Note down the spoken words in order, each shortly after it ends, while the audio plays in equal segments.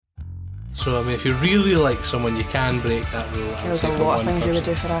So, I mean, if you really like someone, you can break that rule. There's a lot of things you would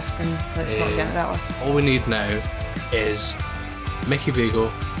do for Aspen. Let's not get into that list. All we need now is Mickey Vago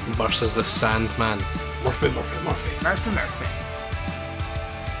versus the Sandman. Murphy.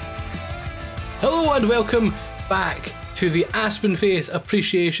 Hello and welcome back to the Aspen Faith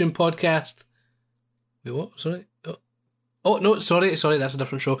Appreciation Podcast. Wait, what? Sorry? Oh no, sorry, that's a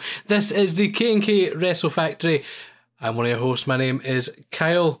different show. This is the K&K Wrestle Factory. I'm one of your hosts. My name is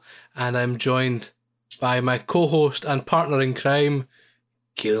Kyle, and I'm joined by my co-host and partner in crime,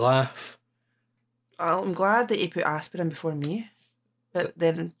 Kaylee Laugh. I'm glad that you put Aspen in before me, but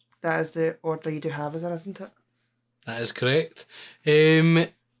then that is the order you do have, isn't it? That is correct.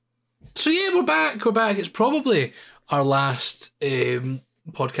 So yeah, we're back. It's probably our last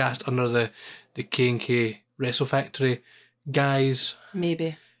podcast under the K&K Wrestle Factory guys.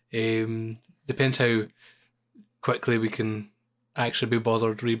 Maybe. Depends how quickly we can actually be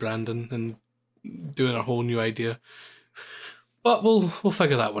bothered rebranding and doing a whole new idea. But we'll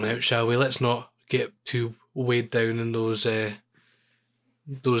figure that one out, shall we? Let's not get too weighed down in those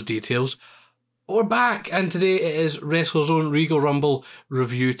details. We're back, and today it is WrestleZone Regal Rumble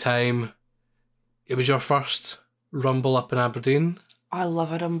review time. It was your first Rumble up in Aberdeen. I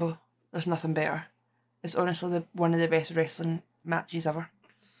love a Rumble. There's nothing better. It's honestly one of the best wrestling matches ever.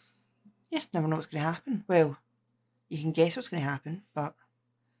 You just never know what's going to happen. Well, you can guess what's going to happen, but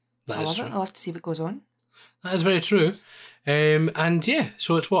I love it. I love to see what goes on. That is very true. And yeah,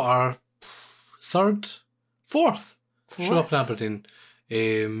 so it's what, our fourth show up in Aberdeen.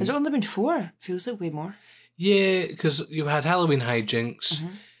 Has it only been 4? Feels like way more. Yeah, because you had Halloween Hijinks,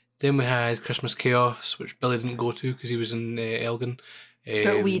 then we had Christmas Chaos, which Billy didn't go to because he was in Elgin.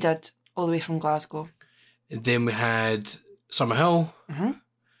 But we did, all the way from Glasgow. And then we had Summer Hill, and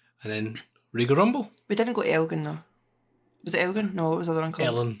then Regal Rumble. We didn't go to Elgin though. Was it Elgin? No, what was the other one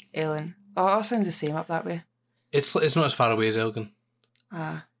called? Ellen. Oh, it all sounds the same up that way. It's not as far away as Elgin.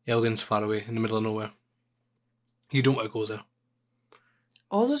 Ah. Elgin's far away, in the middle of nowhere. You don't want to go there.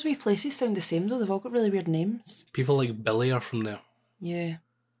 All those wee places sound the same though. They've all got really weird names. People like Billy are from there. Yeah.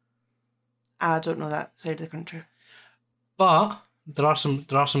 I don't know that side of the country. But there are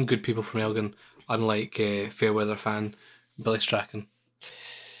some good people from Elgin, unlike Fairweather fan Billy Strachan.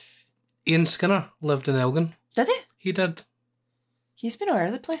 Ian Skinner lived in Elgin. Did he? He did. He's been all over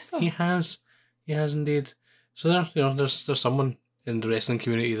the place though. He has indeed. So there's someone in the wrestling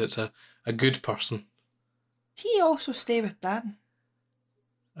community that's a good person. Did he also stay with Dan?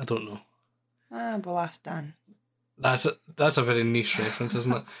 I don't know. We'll ask Dan. That's a very niche reference,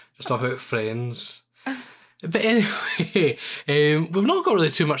 isn't it? Just about friends. But anyway, we've not got really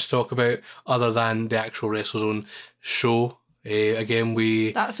too much to talk about other than the actual WrestleZone show. Again,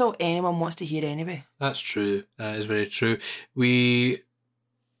 that's all anyone wants to hear anyway. That's true. That is very true. We'll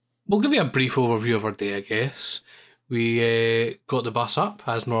give you a brief overview of our day, I guess. We got the bus up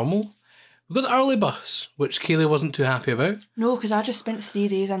as normal. We got the early bus, which Kaylee wasn't too happy about. No, because I just spent 3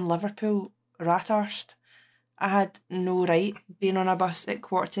 days in Liverpool, rat-arsed. I had no right being on a bus at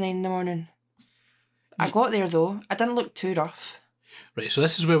 8:45 in the morning. I got there though. I didn't look too rough. Right, so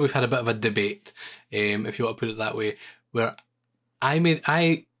this is where we've had a bit of a debate, if you want to put it that way, where I made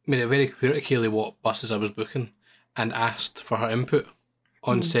it very clear to Kaylee what buses I was booking and asked for her input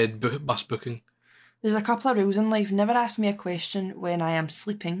on said bus booking. There's a couple of rules in life. Never ask me a question when I am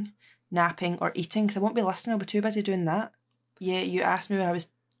sleeping, napping or eating, because I won't be listening. I'll be too busy doing that. Yeah, you asked me when I was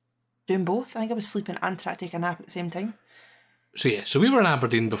doing both. I think I was sleeping and trying to take a nap at the same time. So we were in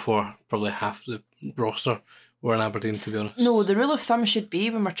Aberdeen before probably half the roster were in Aberdeen, to be honest. No, the rule of thumb should be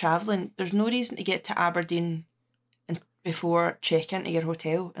when we're travelling, there's no reason to get to Aberdeen before check-in to your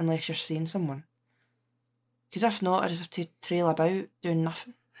hotel unless you're seeing someone. Because if not, I just have to trail about doing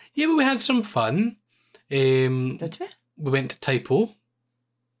nothing. Yeah, but we had some fun. Did we? We went to Typo.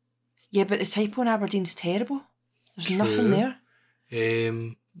 Yeah, but the Typo in Aberdeen's terrible. There's True. nothing there.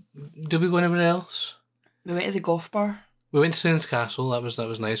 Did we go anywhere else? We went to the golf bar. We went to Saints Castle. That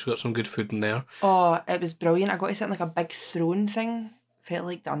was nice. We got some good food in there. Oh, it was brilliant. I got to sit in like a big throne thing. Felt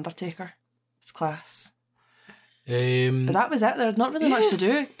like The Undertaker. It's class. But that was it. There's not really much to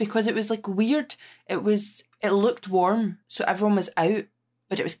do because it was like weird. It looked warm, so everyone was out,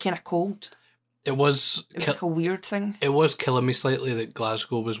 but it was kind of cold. It was like a weird thing. It was killing me slightly that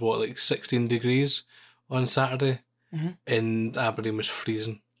Glasgow was like 16 degrees on Saturday, and Aberdeen was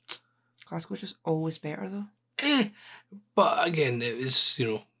freezing. Glasgow's just always better though. But again, it was,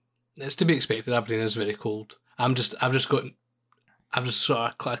 it's to be expected. Aberdeen is very cold. I've just sort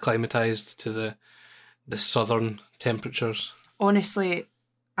of acclimatised to the southern temperatures. Honestly,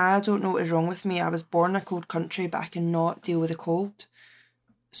 I don't know what is wrong with me. I was born in a cold country, but I cannot deal with the cold.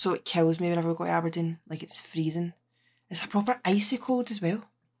 so it kills me whenever we go to Aberdeen. Like, it's freezing. It's a proper icy cold as well.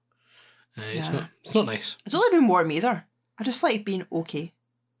 It's not nice. It's only been warm either. I just like being okay.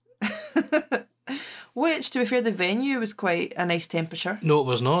 Which, to be fair, the venue was quite a nice temperature. No, it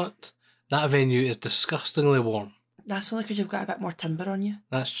was not. That venue is disgustingly warm. That's only because you've got a bit more timber on you.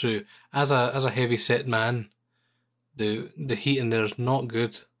 That's true. As a heavy set man, the heat in there is not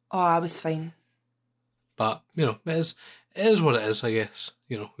good. Oh, I was fine. But, it is what it is, I guess.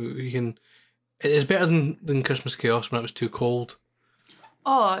 You can. It is better than Christmas Chaos when it was too cold.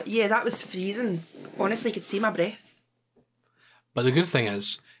 Oh, yeah, that was freezing. Honestly, I could see my breath. But the good thing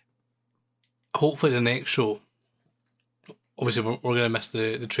is, hopefully the next show, obviously we're going to miss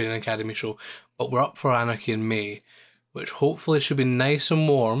the Training Academy show, but we're up for Anarchy in May, which hopefully should be nice and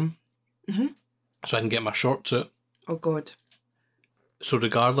warm, so I can get my short suit. Oh, God. So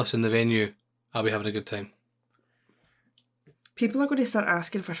regardless in the venue, I'll be having a good time. People are going to start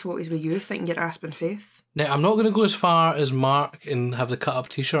asking for photos with you thinking you're Aspen Faith. Now, I'm not going to go as far as Mark and have the cut-up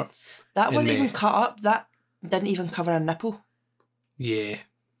t-shirt. That wasn't even cut up. That didn't even cover a nipple. Yeah.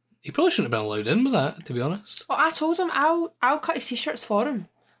 He probably shouldn't have been allowed in with that, to be honest. Well, I told him I'll cut his t-shirts for him.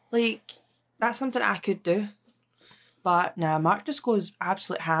 Like, that's something I could do. But nah, Mark just goes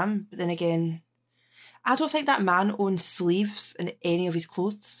absolute ham. But then again, I don't think that man owns sleeves in any of his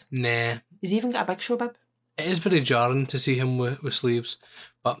clothes. Nah. He's even got a Big Show bib. It is very jarring to see him with sleeves.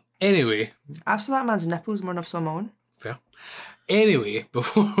 But anyway. I've saw that man's nipples more than I've saw my own. Fair. Anyway,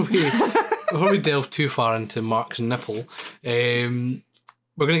 before we delve too far into Mark's nipple, we're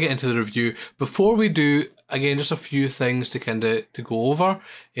going to get into the review. Before we do, again, just a few things to to go over.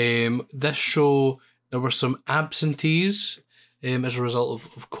 This show, there were some absentees as a result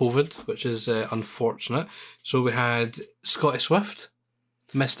of COVID, which is unfortunate. So we had Scotty Swift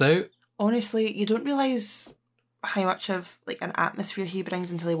missed out. Honestly, you don't realise how much of an atmosphere he brings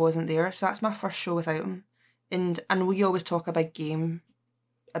until he wasn't there. So that's my first show without him. And we always talk a big game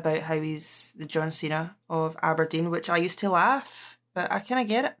about how he's the John Cena of Aberdeen, which I used to laugh, but I kind of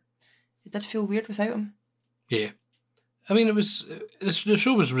get it. It did feel weird without him. Yeah. I mean, the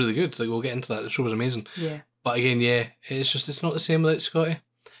show was really good. We'll get into that. The show was amazing. Yeah. But again, yeah, it's not the same without Scotty.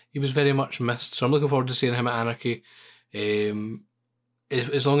 He was very much missed. So I'm looking forward to seeing him at Anarchy.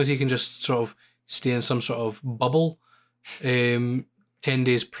 As long as he can just sort of stay in some sort of bubble 10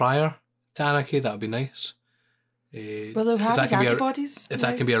 days prior to Anarchy, that would be nice. Well, they'll have his antibodies. If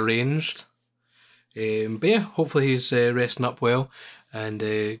that can be arranged. But yeah, hopefully he's resting up well and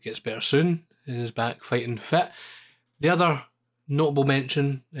gets better soon and is back fighting fit. The other notable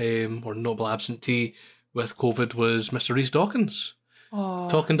mention, or notable absentee with COVID was Mr. Rhys Dawkins. Oh.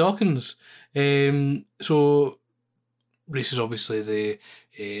 Talking Dawkins. So Rhys is obviously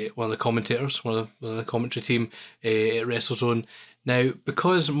one of the commentators, one of the commentary team at WrestleZone. Now,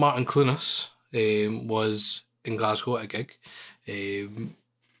 because Martin Clunas was in Glasgow at a gig,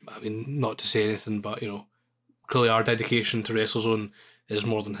 I mean, not to say anything, but clearly our dedication to WrestleZone is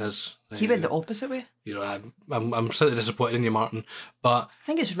more than his. He went the opposite way. I'm slightly disappointed in you, Martin, but I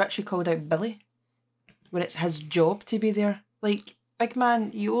think it's Richie called out Billy when it's his job to be there. Like, big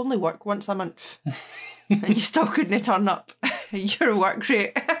man, you only work once a month, and you still couldn't turn up. Your work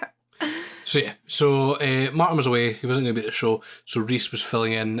rate. So Martin was away. He wasn't going to be at the show, so Rhys was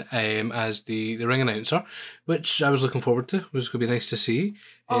filling in as the ring announcer, which I was looking forward to. It was going to be nice to see.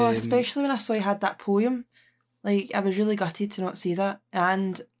 Oh, especially when I saw he had that poem. Like, I was really gutted to not see that,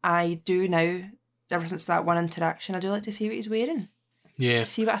 and I do now. Ever since that one interaction, I do like to see what he's wearing. Yeah.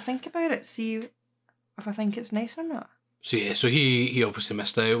 See what I think about it. See if I think it's nice or not. So he obviously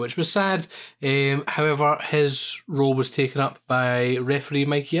missed out, which was sad. However, his role was taken up by referee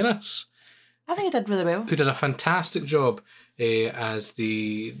Mike Ennis. I think he did really well. Who did a fantastic job as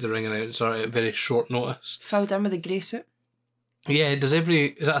the ring announcer at very short notice. Filled in with a grey suit. Yeah, is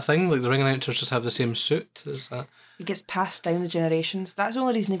that a thing? Like, the ring announcers just have the same suit? Is that? It gets passed down the generations. That's the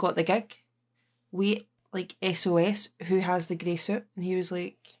only reason he got the gig. We, SOS, who has the grey suit, and he was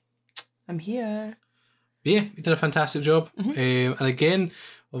like, I'm here. Yeah, he did a fantastic job. Mm-hmm. And again,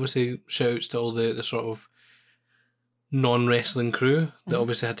 obviously, shout outs to all the sort of non-wrestling crew that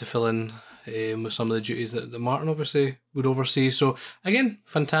obviously had to fill in with some of the duties that Martin obviously would oversee. So, again,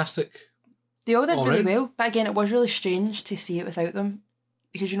 fantastic. They all did really well, but again, it was really strange to see it without them.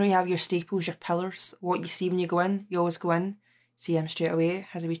 Because, you have your staples, your pillars, what you see when you go in. You always go in, see him straight away,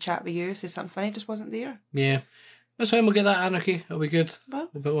 has a wee chat with you, says something funny, it just wasn't there. Yeah. That's fine, we'll get that Anarchy. It'll be good. Well,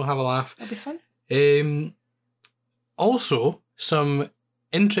 We'll have a laugh. It'll be fun. Also, some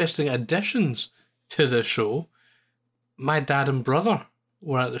interesting additions to the show. My dad and brother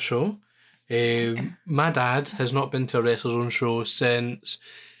were at the show. My dad has not been to a WrestleZone show since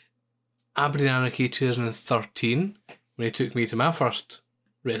Aberdeen Anarchy 2013, when he took me to my first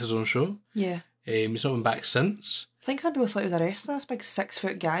WrestleZone show. Yeah. He's not been back since. I think some people thought he was a wrestler. This big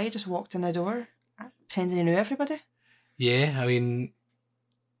 6-foot guy just walked in the door, pretending he knew everybody. Yeah, I mean,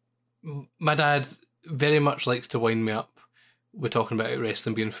 my dad very much likes to wind me up. We're talking about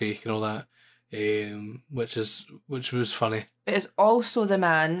wrestling being fake and all that, which was funny. But it's also the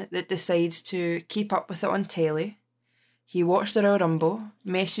man that decides to keep up with it on telly. He watched the Royal Rumble,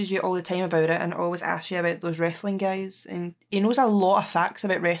 messages you all the time about it, and always asks you about those wrestling guys. And he knows a lot of facts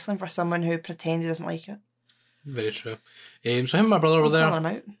about wrestling for someone who pretends he doesn't like it. Very true. So him and my brother were there. Calling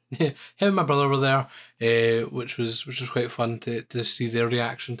him out. Yeah, him and my brother were there, which was quite fun to see their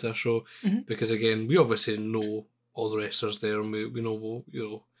reaction to the show. Mm-hmm. Because again, we obviously know all the wrestlers there, and we know,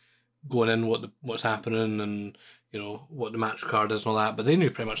 going in what's happening and what the match card is and all that, but they knew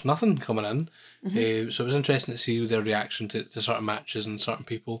pretty much nothing coming in. Mm-hmm. So it was interesting to see their reaction to certain matches and certain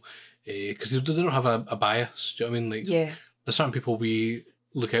people, because they don't have a bias. Do you know what I mean? Like, yeah, there's certain people we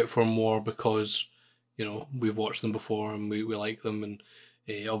look out for more because we've watched them before and we like them, and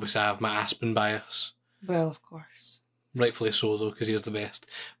obviously I have my Aspen bias. Well, of course. Rightfully so, though, because he is the best.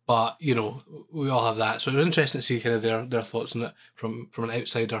 But, we all have that. So it was interesting to see kind of their thoughts on it from an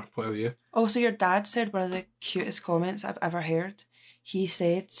outsider point of view. Also, your dad said one of the cutest comments I've ever heard. He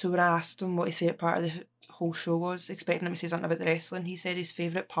said, so when I asked him what his favourite part of the whole show was, expecting him to say something about the wrestling, he said his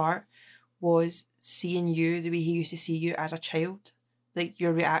favourite part was seeing you the way he used to see you as a child. Like,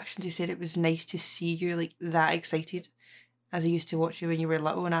 your reactions. He said it was nice to see you, like, that excited as he used to watch you when you were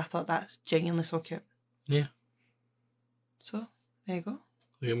little, and I thought that's genuinely so cute. Yeah. So, there you go.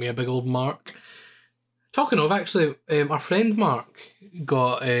 Give me a big old mark. Talking of, actually, our friend Mark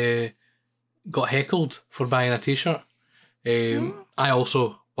got heckled for buying a t-shirt. I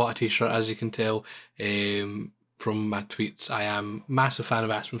also bought a t-shirt, as you can tell from my tweets. I am a massive fan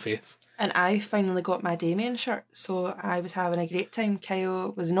of Aspen Faith. And I finally got my Damien shirt, so I was having a great time.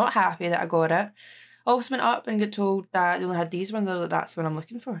 Kyle was not happy that I got it. I also went up and got told that they only had these ones. I was like, that's what I'm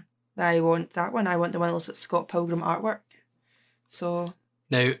looking for. I want that one. I want the one that looks like Scott Pilgrim artwork. So...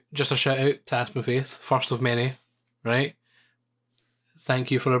 Now, just a shout out to Aspen Faith, first of many, right? Thank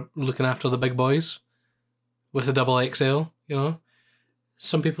you for looking after the big boys with the double XL,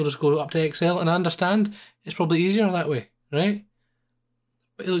 Some people just go up to XL, and I understand it's probably easier that way, right?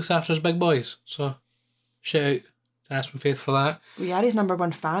 But he looks after his big boys, so shout out to Aspen Faith for that. Well, you are his number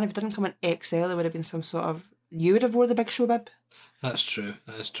one fan. If it didn't come in XL, it would have been some sort of... You would have wore the Big Show bib. That's true.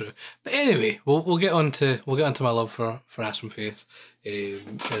 But anyway, we'll get on to my love for Aspen Faith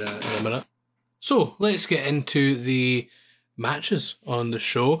in a minute. So let's get into the matches on the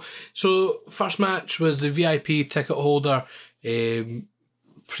show. So first match was the VIP ticket holder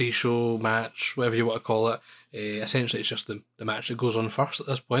pre-show match, whatever you want to call it. Essentially, it's just the match that goes on first at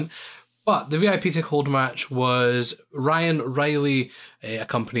this point. But the VIP ticket holder match was Ryan Riley,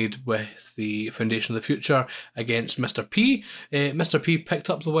 accompanied with the Foundation of the Future, against Mr. P. Mr. P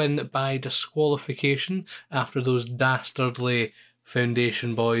picked up the win by disqualification after those dastardly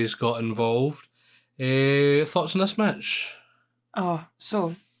Foundation boys got involved. Thoughts on this match? Oh,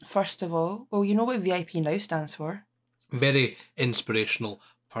 so, first of all, well, you know what VIP now stands for? Very inspirational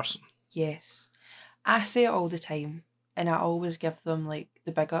person. Yes. I say it all the time, and I always give them, like,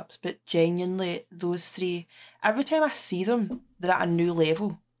 the big ups, but genuinely, those three, every time I see them, they're at a new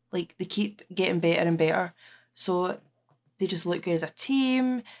level. Like, they keep getting better and better. So, they just look good as a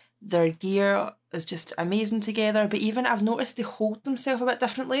team. Their gear is just amazing together. But even, I've noticed they hold themselves a bit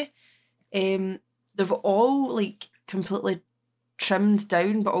differently. They've all, like, completely trimmed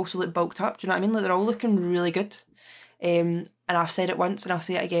down, but also, like, bulked up. Do you know what I mean? Like, they're all looking really good. And I've said it once, and I'll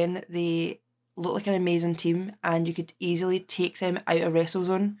say it again, they look like an amazing team, and you could easily take them out of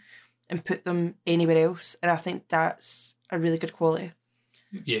WrestleZone and put them anywhere else, and I think that's a really good quality.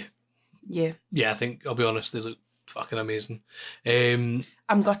 Yeah, I think, I'll be honest, they look fucking amazing. I'm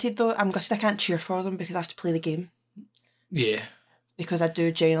gutted though. I can't cheer for them because I have to play the game. Yeah, because I do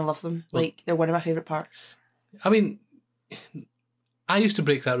genuinely love them. Well, like, they're one of my favourite parts. I mean, I used to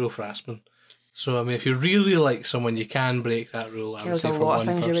break that rule for Aspen. So, I mean, if you really like someone, you can break that rule. There's a lot of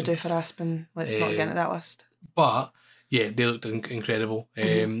things you would do for Aspen. Let's not get into that list. But, yeah, they looked incredible.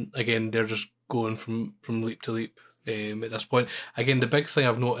 Again, they're just going from leap to leap at this point. Again, the big thing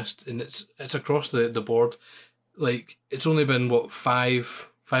I've noticed, and it's across the board, like, it's only been, 5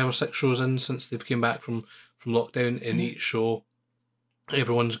 or 6 shows in since they've came back from lockdown. In each show,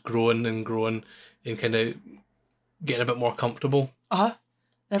 everyone's growing and kind of getting a bit more comfortable.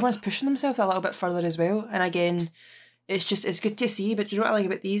 Everyone's pushing themselves a little bit further as well. And again, it's good to see. But do you know what I like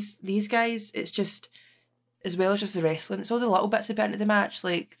about these guys? It's just, as well as just the wrestling, it's all the little bits they put into the match.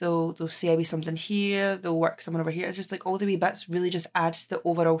 Like they'll say a wee something here, they'll work someone over here. It's just like all the wee bits really just adds to the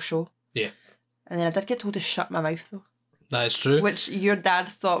overall show. Yeah. And then I did get told to shut my mouth though. That is true. Which your dad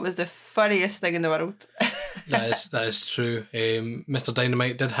thought was the funniest thing in the world. that is true. Mr.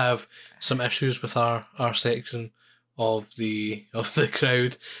 Dynamite did have some issues with our section of the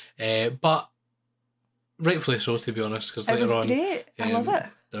crowd, but rightfully so, to be honest, because later on, great. I love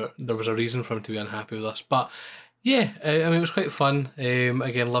it. There was a reason for him to be unhappy with us, but yeah, I mean, it was quite fun.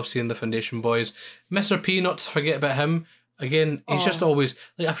 Again, love seeing the Foundation boys. Mr. P, not to forget about him. Again, he's just always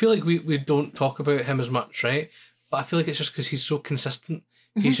like, I feel like we don't talk about him as much, right? But I feel like it's just because he's so consistent.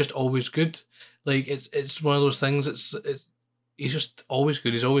 Mm-hmm. He's just always good. Like it's one of those things. It's he's just always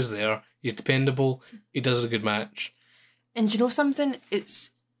good. He's always there. He's dependable. He does a good match. And do you know something?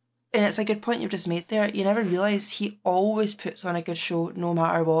 It's a good point you've just made there. You never realise he always puts on a good show no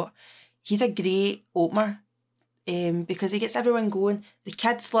matter what. He's a great opener. Because he gets everyone going. The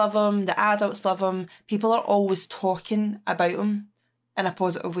kids love him. The adults love him. People are always talking about him in a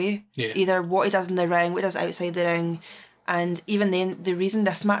positive way. Yeah. Either what he does in the ring, what he does outside the ring. And even then, the reason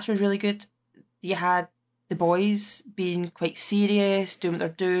this match was really good, you had the boys being quite serious, doing what they're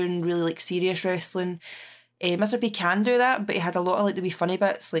doing, really like serious wrestling. Mr. P can do that, but he had a lot of like the wee funny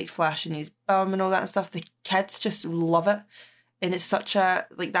bits, like flashing his bum and all that and stuff. The kids just love it. And it's such a,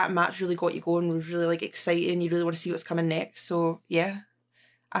 like, that match really got you going. It was really, like, exciting. You really want to see what's coming next. So, yeah,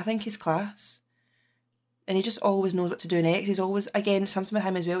 I think he's class. And he just always knows what to do next. He's always, again, something with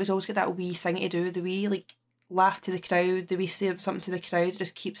him as well, he's always got that wee thing to do. The wee, like, laugh to the crowd. The wee say something to the crowd.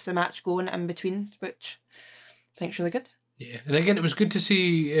 Just keeps the match going in between, which I think is really good. Yeah. And again, it was good to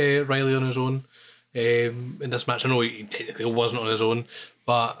see Riley on his own in this match. I know he technically wasn't on his own,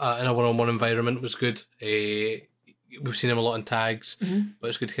 but in a one-on-one environment was good. We've seen him a lot in tags, but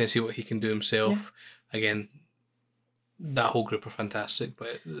it's good to kind of see what he can do himself. Yeah. Again, that whole group are fantastic,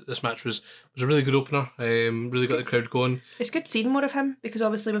 but this match was a really good opener. Really got the crowd going. It's good seeing more of him, because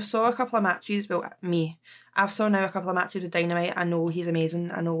obviously we've saw a couple of matches. Well, I've saw now a couple of matches with Dynamite. I know he's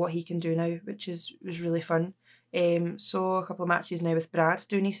amazing. I know what he can do now, which was really fun. Saw a couple of matches now with Brad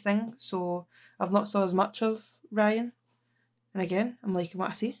doing his thing, so I've not saw as much of Ryan. And again, I'm liking what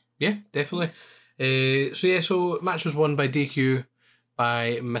I see. Yeah, definitely. So match was won by DQ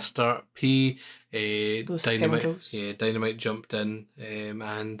by Mr. P. Those Dynamite, scoundrels. Dynamite jumped in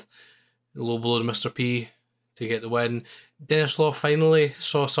and low blowed Mr. P to get the win. Dennis Law finally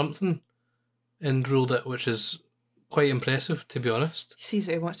saw something and ruled it, which is quite impressive, to be honest. He sees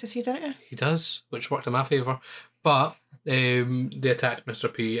what he wants to see, doesn't he? He does, which worked in my favour. But they attacked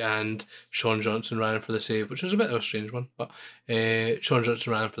Mr. P and Sean Johnson ran for the save, which was a bit of a strange one. But Sean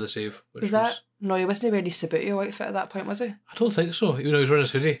Johnson ran for the save. No, he wasn't wearing his Subbuteo outfit at that point, was he? I don't think so. He was wearing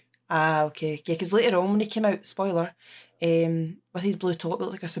his hoodie. Ah, okay. Yeah, because later on when he came out, spoiler, with his blue top, it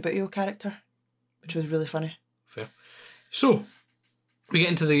looked like a Subbuteo character, which was really funny. Fair. So, we get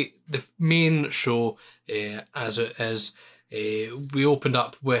into the main show as it is. We opened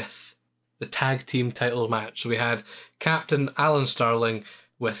up with the tag team title match. So we had Captain Alan Sterling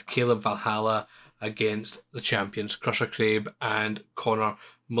with Caleb Valhalla against the champions Crusher Crabe and Connor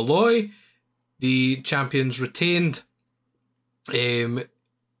Malloy. The champions retained during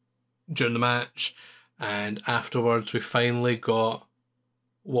the match, and afterwards we finally got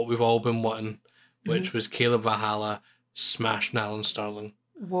what we've all been wanting, which was Caleb Valhalla smashing Alan Sterling.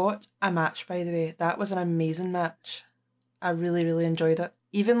 What a match, by the way. That was an amazing match. I really, really enjoyed it.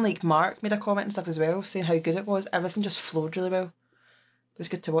 Even like Mark made a comment and stuff as well, saying how good it was. Everything just flowed really well. It was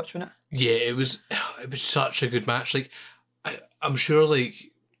good to watch, wasn't it? Yeah, it was such a good match. Like, I'm sure,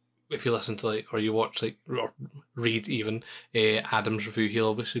 like, if you listen to, like, or you watch, like, or read even Adam's review, he'll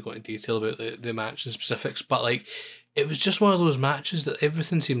obviously go into detail about the match and specifics, but, like, it was just one of those matches that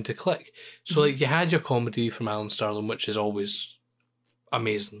everything seemed to click. So, like, you had your comedy from Alan Sterling, which is always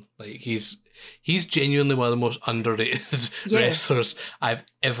amazing. Like, he's genuinely one of the most underrated wrestlers I've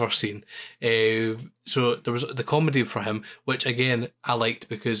ever seen. So there was the comedy for him, which again I liked,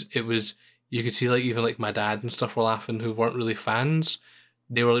 because it was, you could see, like, even like my dad and stuff were laughing who weren't really fans.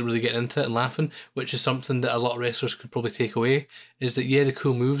 They were like really getting into it and laughing, which is something that a lot of wrestlers could probably take away, is that the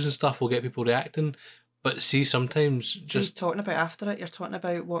cool moves and stuff will get people reacting, but see, sometimes just talking about after it, you're talking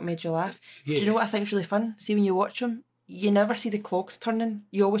about what made you laugh. Do you know what I think's really fun? See, when you watch them, you never see the clogs turning.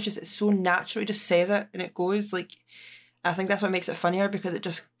 You always just, it's so natural. He just says it and it goes. Like, I think that's what makes it funnier, because it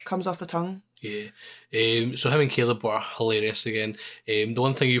just comes off the tongue. Yeah. So him and Caleb were hilarious again. The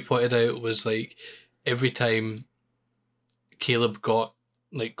one thing you pointed out was, like, every time Caleb got,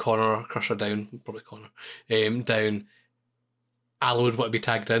 like, Connor Crusher down, probably Connor, down, Alan would want to be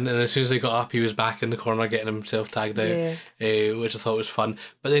tagged in, and as soon as they got up, he was back in the corner getting himself tagged out, which I thought was fun.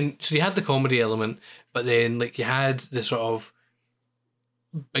 But then, so you had the comedy element, but then like you had the sort of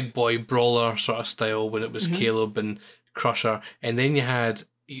big boy brawler sort of style when it was Caleb and Crusher, and then you had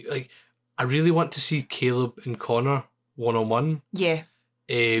like, I really want to see Caleb and Connor 1-on-1. Yeah.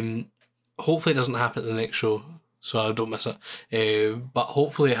 Hopefully it doesn't happen at the next show, so I don't miss it. But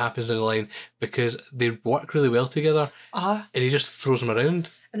hopefully it happens down the line, because they work really well together. And he just throws them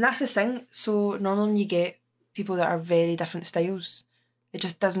around. And that's the thing. So normally when you get people that are very different styles, it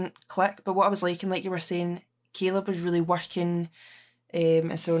just doesn't click. But what I was liking, like you were saying, Caleb was really working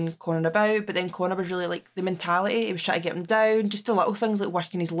and throwing Connor about, but then Connor was really like the mentality. He was trying to get him down, just the little things like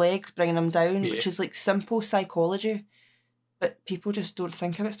working his legs, bringing him down, which is like simple psychology. But people just don't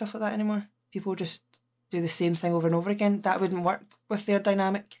think about stuff like that anymore. People just do the same thing over and over again. That wouldn't work with their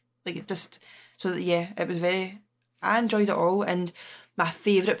dynamic. Like it just, so that, yeah, it was very, I enjoyed it all. And my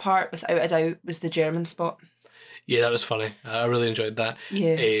favourite part, without a doubt, was the German spot. Yeah, that was funny. I really enjoyed that.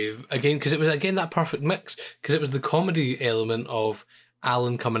 Yeah. Again, because it was, again, that perfect mix. Because it was the comedy element of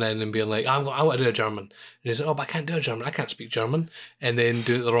Alan coming in and being like, I want to do a German. And he's like, oh, but I can't do a German. I can't speak German. And then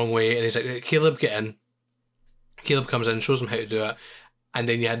do it the wrong way. And he's like, Caleb, get in. Caleb comes in, shows him how to do it. And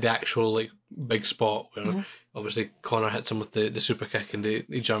then you had the actual like big spot where obviously Connor hits him with the super kick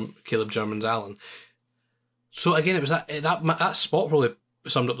and Caleb Germans Alan. So again, it was that spot really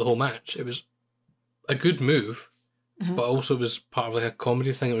summed up the whole match. It was a good move, but also it was part of like a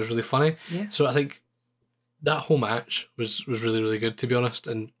comedy thing. It was really funny. Yeah. So I think that whole match was really, really good, to be honest.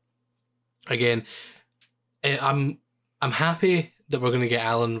 And again, I'm happy that we're going to get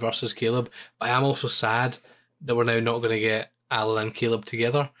Alan versus Caleb, but I am also sad that we're now not going to get Alan and Caleb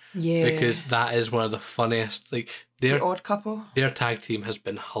together. Yeah. Because that is one of the funniest. Like the odd couple. Their tag team has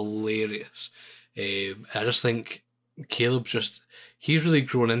been hilarious. I just think Caleb's he's really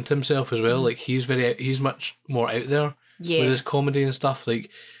grown into himself as well. Like he's much more out there with his comedy and stuff. Like,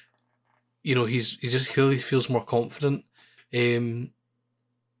 you know, he just clearly feels more confident in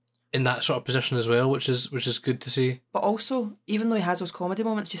that sort of position as well, which is good to see. But also, even though he has those comedy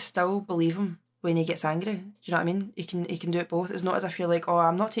moments, you still believe him when he gets angry. Do you know what I mean? He can do it both. It's not as if you're like, oh,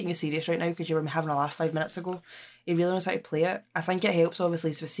 I'm not taking you serious right now because you were having a laugh 5 minutes ago. He really knows how to play it. I think it helps, obviously,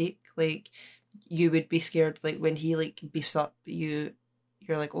 his physique. Like, you would be scared, like, when he, like, beefs up, you're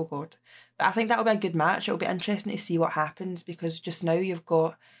like, oh, God. But I think that'll be a good match. It'll be interesting to see what happens, because just now you've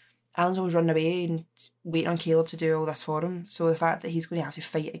got Alan's always running away and waiting on Caleb to do all this for him. So the fact that he's going to have to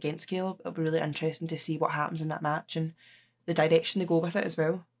fight against Caleb, it'll be really interesting to see what happens in that match and the direction they go with it as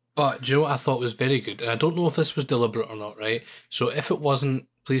well. But do you know what I thought was very good? And I don't know if this was deliberate or not, right? So if it wasn't,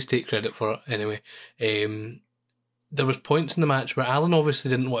 please take credit for it anyway. There was points in the match where Alan obviously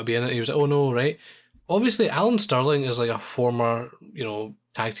didn't want to be in it. He was like, oh no, right? Obviously, Alan Sterling is like a former,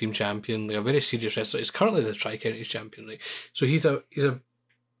 tag team champion, like a very serious wrestler. He's currently the Tri-Counties champion, right? So he's an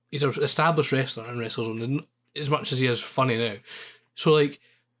established wrestler in WrestleZone, as much as he is funny now. So like,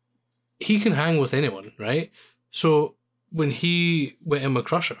 he can hang with anyone, right? So when he went in with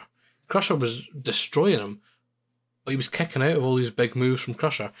Crusher was destroying him, but he was kicking out of all these big moves from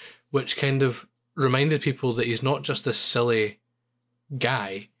Crusher, which kind of reminded people that he's not just this silly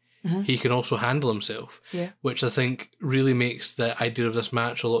guy. He can also handle himself, which I think really makes the idea of this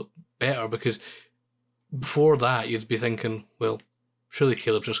match a lot better, because before that you'd be thinking, well, surely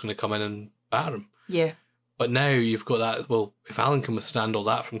Caleb's just going to come in and batter him. Yeah. But now you've got that, well, if Alan can withstand all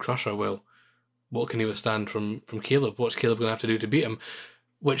that from Crusher, well, what can he withstand from Caleb? What's Caleb going to have to do to beat him?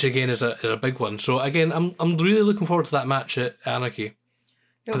 Which again is a big one. So again, I'm really looking forward to that match at Anarchy.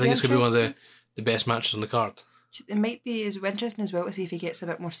 I think it's going to be one of the best matches on the card. It might be as interesting as well to see if he gets a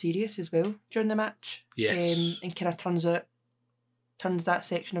bit more serious as well during the match. Yes. And kind of turns that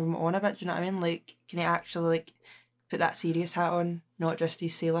section of him on a bit. Do you know what I mean? Like, can he actually like put that serious hat on, not just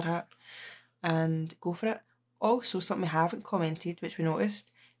his sailor hat, and go for it? Also, something we haven't commented, which we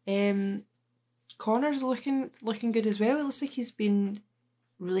noticed, Connor's looking good as well. It looks like he's been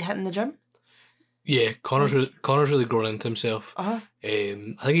really hitting the gym. Yeah, Connor's really grown into himself. I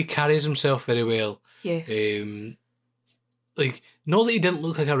think he carries himself very well. Yes. Like, not that he didn't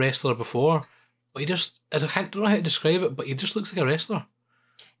look like a wrestler before, but I don't know how to describe it, but he just looks like a wrestler.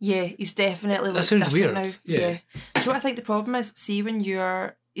 Yeah, he's definitely looks different weird. Now. Yeah. Do you know what I think the problem is? See, when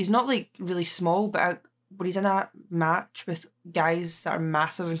he's not like really small, but when he's in a match with guys that are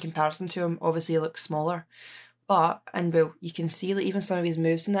massive in comparison to him, obviously he looks smaller. But, you can see like even some of his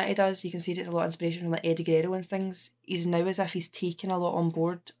moves and that he does, you can see it's a lot of inspiration from like Eddie Guerrero and things. He's now as if he's taken a lot on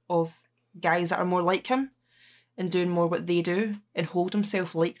board of guys that are more like him and doing more what they do and hold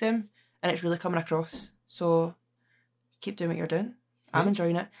himself like them, and it's really coming across. So keep doing what you're doing. I'm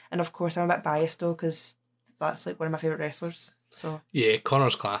enjoying it. And of course, I'm a bit biased though, because that's like one of my favourite wrestlers. So yeah,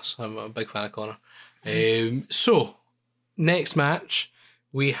 Connor's class. I'm a big fan of Connor. So, next match,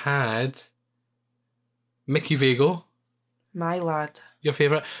 we had Mickey Vago. My lad. Your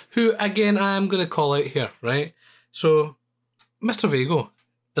favourite. Who, again, I'm going to call out here, right? So, Mr. Vago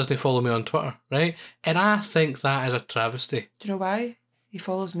doesn't follow me on Twitter, right? And I think that is a travesty. Do you know why? He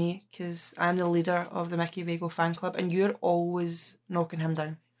follows me because I'm the leader of the Mickey Vago fan club and you're always knocking him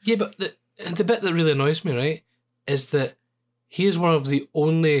down. Yeah, but the bit that really annoys me, right, is that he is one of the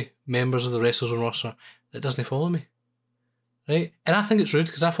only members of the Wrestlers on roster that doesn't follow me, right? And I think it's rude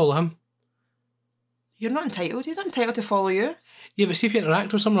because I follow him. You're not entitled. He's not entitled to follow you. Yeah, but see, if you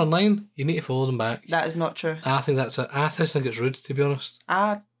interact with someone online, you need to follow them back. That is not true. I think that's it. I just think it's rude, to be honest.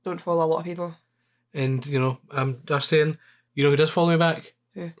 I don't follow a lot of people. And, you know, I'm just saying, you know who does follow me back?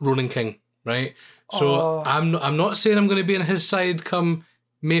 Who? Ronan King, right? So I'm not saying I'm going to be on his side come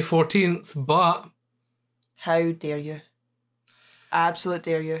May 14th, but... How dare you? Absolute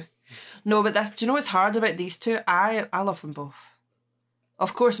dare you. No, but do you know what's hard about these two? I love them both.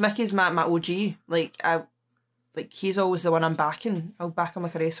 Of course, Mickey's my OG. Like he's always the one I'm backing. I'll back him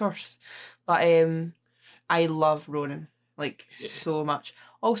like a racehorse. But I love Ronan so much.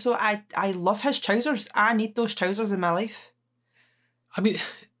 Also, I love his trousers. I need those trousers in my life. I mean,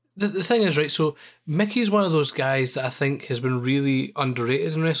 the thing is, right, so Mickey's one of those guys that I think has been really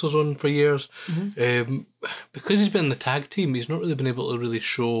underrated in WrestleZone for years. Mm-hmm. Because he's been in the tag team, he's not really been able to really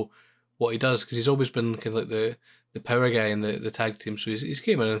show what he does, because he's always been kind of like the power guy in the tag team, so he's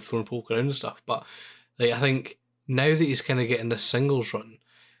came in and thrown folk around and stuff. But like, I think now that he's kind of getting this singles run,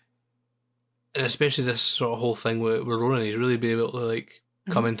 and especially this sort of whole thing with Ronan, he's really been able to like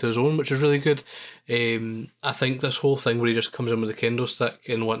come into his own, which is really good. I think this whole thing where he just comes in with a kendo stick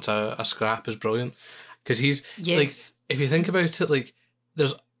and wants a scrap is brilliant, because he's like, if you think about it, like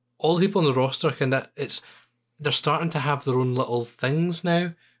there's all the people on the roster they're starting to have their own little things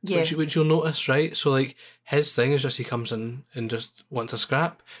now. Yeah. Which you'll notice, right? So, like, his thing is just he comes in and just wants a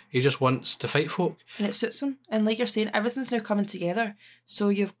scrap. He just wants to fight folk. And it suits him. And like you're saying, everything's now coming together. So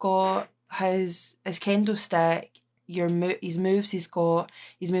you've got his kendo stick, his moves he's got,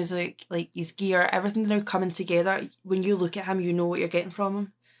 his moves like his gear, everything's now coming together. When you look at him, you know what you're getting from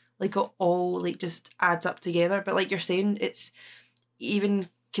him. Like, it all, like, just adds up together. But like you're saying, it's even...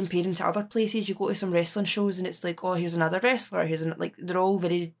 comparing to other places, you go to some wrestling shows and it's like, oh, here's another wrestler, like they're all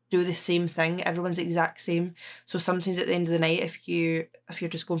do the same thing, everyone's the exact same. So sometimes at the end of the night, if you're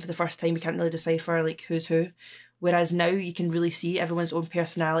just going for the first time, you can't really decipher like who's who. Whereas now you can really see everyone's own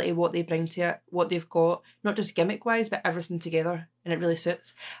personality, what they bring to it, what they've got, not just gimmick wise, but everything together, and it really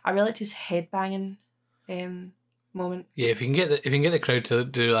suits. I really liked his head banging moment. Yeah, if you can get the crowd to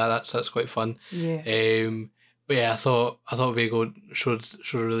do that, that's quite fun. Yeah. But yeah, I thought Vago showed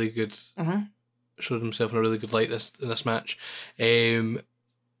a really good, showed himself in a really good light in this match.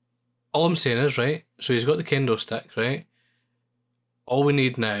 All I'm saying is, right, so he's got the kendo stick, right? All we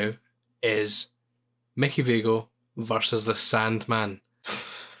need now is Mickey Vago versus the Sandman,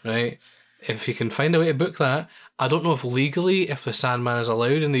 right? If you can find a way to book that, I don't know if legally if the Sandman is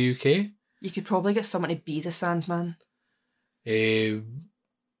allowed in the UK. You could probably get someone to be the Sandman.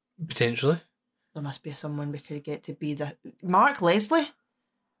 Potentially. There must be someone we could get to be the... Mark Leslie?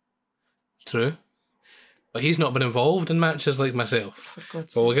 True. But he's not been involved in matches like myself. For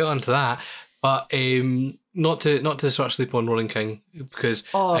God's sake. We'll get onto that. But not to sort of sleep on Ronan King, because,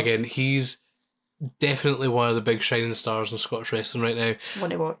 again, he's definitely one of the big shining stars in Scottish wrestling right now.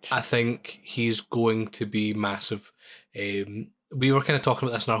 Want to watch. I think he's going to be massive. We were kind of talking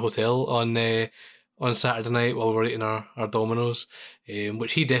about this in our hotel on Saturday night while we were eating our Dominoes,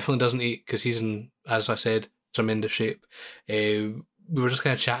 which he definitely doesn't eat because he's in, as I said, tremendous shape. We were just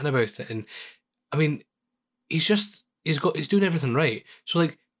kind of chatting about it, and I mean, he's doing everything right. So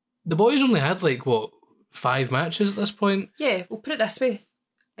like, the boys only had 5 matches at this point. Yeah, we'll put it this way.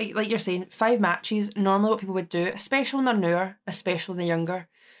 Like you're saying, 5 matches, normally what people would do, especially when they're newer, especially when they're younger,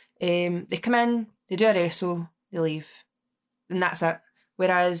 they come in, they do a wrestle, they leave. And that's it.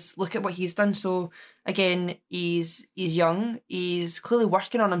 Whereas, look at what he's done. So, again, he's young. He's clearly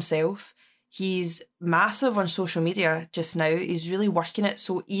working on himself. He's massive on social media just now. He's really working it.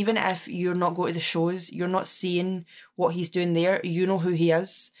 So, even if you're not going to the shows, you're not seeing what he's doing there, you know who he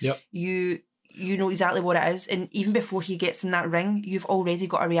is. Yep. You know exactly what it is. And even before he gets in that ring, you've already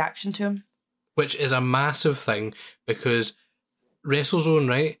got a reaction to him. Which is a massive thing, because WrestleZone,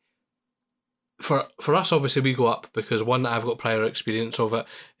 right? For us, obviously, we go up because, one, I've got prior experience of it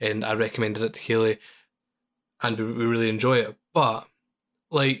and I recommended it to Kaylee and we really enjoy it. But,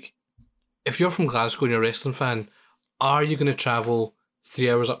 like, if you're from Glasgow and you're a wrestling fan, are you going to travel 3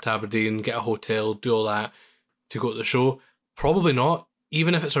 hours up to Aberdeen, get a hotel, do all that to go to the show? Probably not,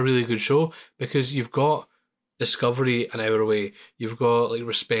 even if it's a really good show, because you've got Discovery an hour away, you've got like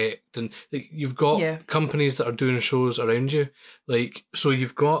Respect, and like, you've got companies that are doing shows around you. Like, so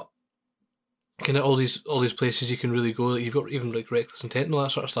you've got kind of all these places you can really go. Like, you've got even like Reckless Intent and all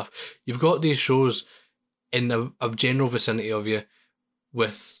that sort of stuff. You've got these shows in a general vicinity of you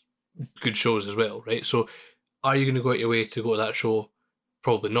with good shows as well, right? So are you going to go out your way to go to that show?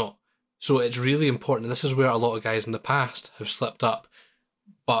 Probably not. So it's really important, and this is where a lot of guys in the past have slipped up,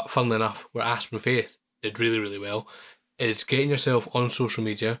 but funnily enough, where Aspen Faith did really, really well, is getting yourself on social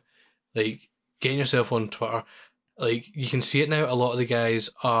media, like getting yourself on Twitter. Like, you can see it now, a lot of the guys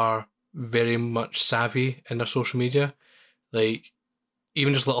are very much savvy in their social media. Like,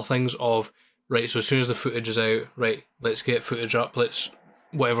 even just little things of, right, so as soon as the footage is out, right, let's get footage up,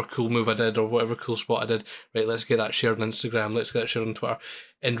 whatever cool move I did or whatever cool spot I did, right, let's get that shared on Instagram, let's get that shared on Twitter.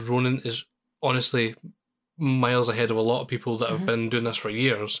 And Ronan is honestly miles ahead of a lot of people that have been doing this for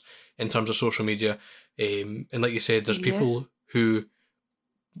years in terms of social media. And like you said, there's people who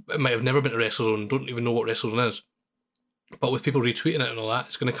might have never been to WrestleZone, don't even know what WrestleZone is. But with people retweeting it and all that,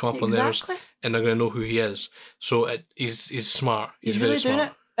 it's going to come up on theirs, and they're going to know who he is. So he's smart. He's very really smart. doing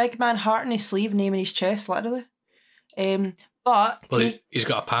it. Big man heart on his sleeve, name on his chest, literally. But he's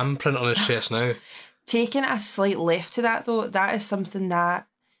got a Pam print on his chest now. Taking a slight left to that, though, that is something that's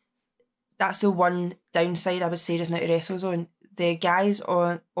the one downside I would say just now to WrestleZone. The guys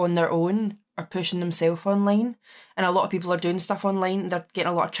on their own are pushing themselves online, and a lot of people are doing stuff online. They're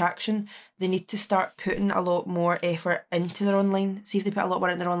getting a lot of traction. They need to start putting a lot more effort into their online. See if they put a lot more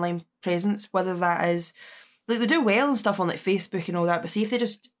in their online presence, whether that is like they do well and stuff on like Facebook and all that, but see if they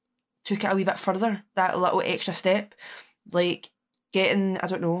just took it a wee bit further, that little extra step, like getting, I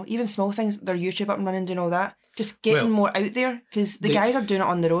don't know, even small things, their YouTube up and running, doing all that, just getting more out there, because the guys are doing it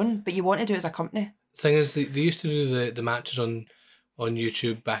on their own, but you want to do it as a company. Thing is, they used to do the matches on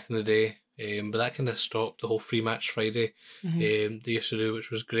YouTube back in the day, but that kind of stopped. The whole free match Friday they used to do,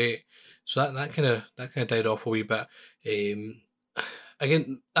 which was great. So that kind of died off a wee bit.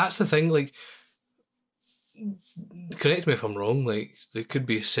 Again, that's the thing. Like, correct me if I'm wrong. Like, they could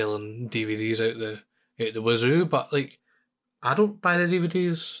be selling DVDs out the wazoo, but like, I don't buy the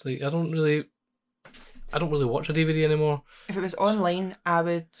DVDs. Like, I don't really watch a DVD anymore. If it was online, I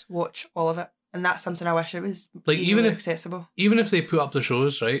would watch all of it. And that's something I wish it was like accessible. Even if they put up the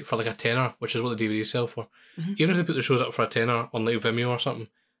shows, right, for like a tenner, which is what the DVDs sell for, even if they put the shows up for a tenner on like Vimeo or something,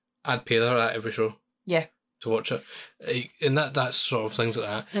 I'd pay that every show. Yeah. To watch it. And that's sort of things like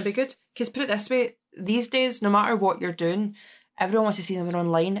that. It'd be good. Because put it this way, these days, no matter what you're doing, everyone wants to see something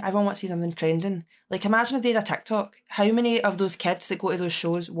online. Everyone wants to see something trending. Like, imagine if they had a TikTok. How many of those kids that go to those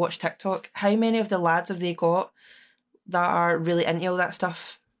shows watch TikTok? How many of the lads have they got that are really into all that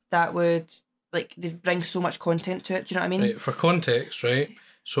stuff that would... like, they bring so much content to it. Do you know what I mean? Right, for context, right?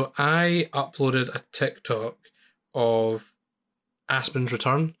 So I uploaded a TikTok of Aspen's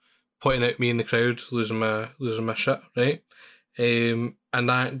return, pointing out me in the crowd losing my shit, right? And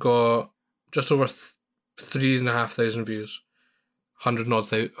that got just over 3,500 views,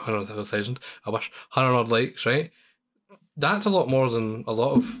 100,000. I wish 100 odd likes, right? That's a lot more than a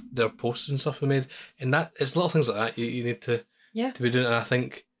lot of their posts and stuff we made, and that it's little things like that you need to be doing. And I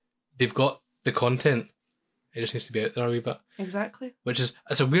think they've got the content, it just needs to be out there a wee bit. Exactly. Which is,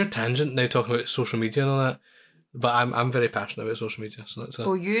 it's a weird tangent now talking about social media and all that, but I'm very passionate about social media, so that's it.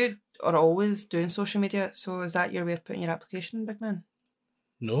 Well, you are always doing social media, so is that your way of putting your application in, big man?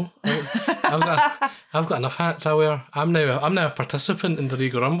 No, I've got enough hats I wear. I'm now a participant in the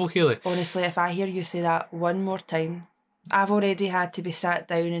Regal Rumble, Kaylee. Honestly, if I hear you say that one more time, I've already had to be sat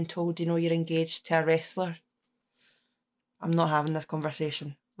down and told, you're engaged to a wrestler. I'm not having this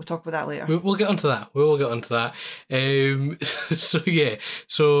conversation. We'll talk about that later. We'll get onto that. We will get onto that.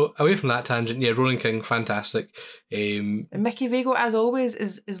 So away from that tangent, Ronan King, fantastic. And Mickey Vago, as always,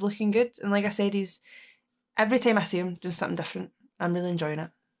 is looking good. And like I said, he's every time I see him doing something different, I'm really enjoying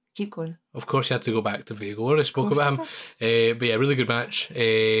it. Keep going. Of course, you had to go back to Vago. I already spoke about him. But yeah, really good match.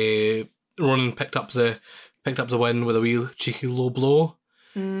 Ronan picked up the win with a wee cheeky low blow.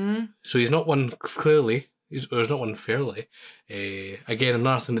 So he's not won clearly. He's not won fairly. Again,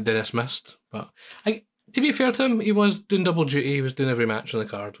 another thing that Dennis missed. But to be fair to him, he was doing double duty. He was doing every match on the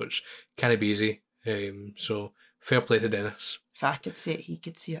card, which can't be easy. So fair play to Dennis. If I could see it, he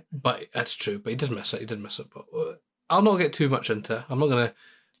could see it. But that's true. But he did miss it. But I'll not get too much into it. I'm not going to...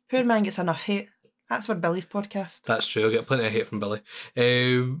 Poor man gets enough hate. That's for Billy's podcast. That's true. I'll get plenty of hate from Billy.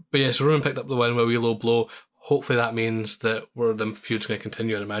 But yeah, so Roman picked up the win with a wee low blow. Hopefully that means that the feud's going to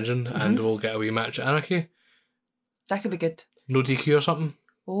continue, I'd imagine, and we'll get a wee match at Anarchy. That could be good. No DQ or something.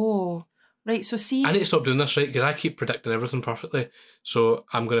 Oh, right. So see, I need to stop doing this, right? Because I keep predicting everything perfectly. So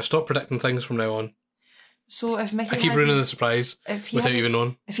I'm going to stop predicting things from now on. So if Mickey I keep ruining the surprise without even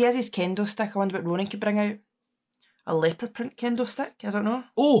knowing. If he has his kendo stick, I wonder what Ronan could bring out. A leopard print kendo stick? I don't know.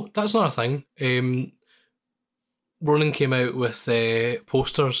 Oh, that's not a thing. Ronan came out with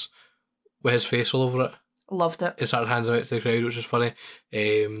posters with his face all over it. Loved it. He started handing them out to the crowd, which is funny.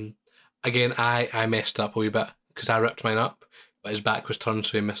 Again, I messed up a wee bit because I ripped mine up, but his back was turned,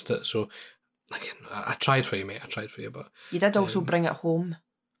 so he missed it. So, again, I tried for you, mate. I tried for you, but you did also bring it home.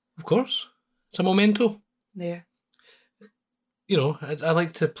 Of course, it's a memento. Yeah. You know, I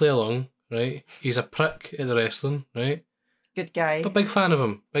like to play along, right? He's a prick at the wrestling, right? Good guy. But big fan of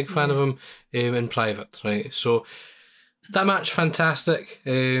him. Big fan of him in private, right? So that match, fantastic.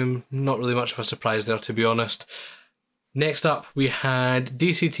 Not really much of a surprise there, to be honest. Next up, we had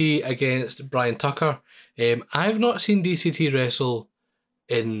DCT against Brian Tucker. I've not seen DCT wrestle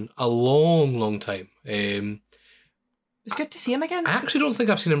in a long, long time. It's good to see him again. I actually don't think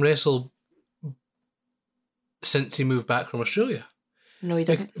I've seen him wrestle since he moved back from Australia. No, he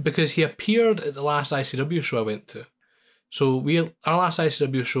didn't. Because he appeared at the last ICW show I went to. So our last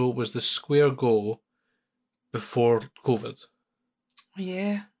ICW show was the Square Go before COVID.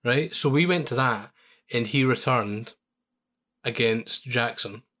 Yeah. Right? So we went to that and he returned against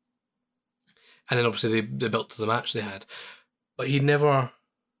Jackson. And then obviously they built to the match they had. But he never...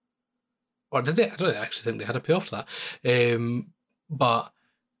 Or did they? I don't actually think they had a payoff to that. But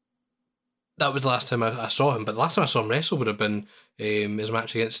that was the last time I saw him. But the last time I saw him wrestle would have been his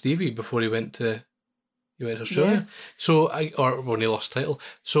match against Stevie before he went to Australia. Yeah. So when he lost the title.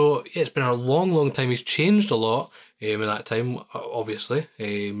 So yeah, it's been a long, long time. He's changed a lot in that time, obviously.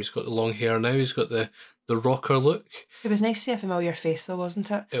 He's got the long hair now. He's got the rocker look. It was nice to see a familiar face though,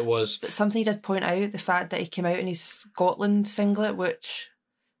 wasn't it? It was. But something he did point out, the fact that he came out in his Scotland singlet, which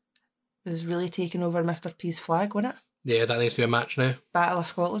was really taking over Mr. P's flag, wasn't it? Yeah, that needs to be a match now. Battle of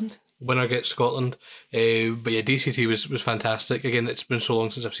Scotland. Winner gets Scotland. But yeah, DCT was fantastic. Again, it's been so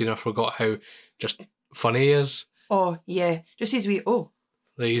long since I've seen him, I forgot how just funny he is. Oh, yeah. Just his wee, oh.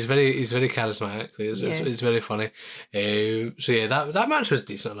 Like, he's very charismatic. It's very funny. So yeah, that match was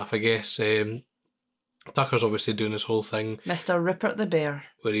decent enough, I guess. Tucker's obviously doing his whole thing. Mr. Rupert the Bear.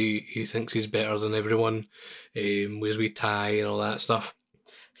 Where he thinks he's better than everyone. With his wee tie and all that stuff.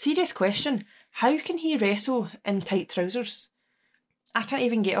 Serious question. How can he wrestle in tight trousers? I can't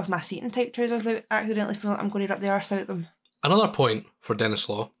even get off my seat in tight trousers without accidentally feeling like I'm going to rip the arse out of them. Another point for Dennis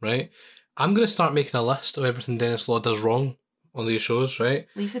Law, right? I'm going to start making a list of everything Dennis Law does wrong on these shows, right?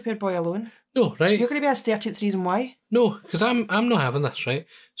 Leave the poor boy alone. No, right? You're going to be his 13th reason why? No, because I'm not having this, right?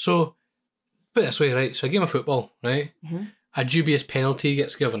 So, put it this way, right? So a game of football, right? Mm-hmm. A dubious penalty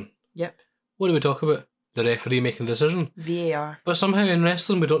gets given. Yep. What do we talk about? The referee making a decision. VAR. But somehow in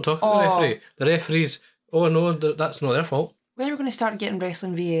wrestling we don't talk about the referee. The referee's, oh no, that's not their fault. When are we going to start getting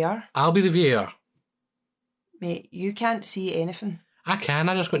wrestling VAR? I'll be the VAR. Mate, you can't see anything. I can,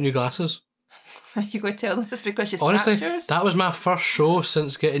 I just got new glasses. You going to tell them it's because you Honestly, snapped yours? That was my first show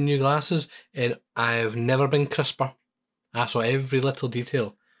since getting new glasses and I've never been crisper. I saw every little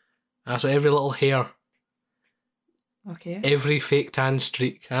detail. I saw every little hair. Okay. Every fake tan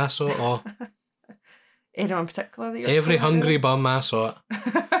streak. I saw it all. Anyone in particular that you're every hungry bum, I saw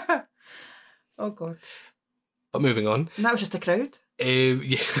it. Oh God. But moving on. And that was just the crowd?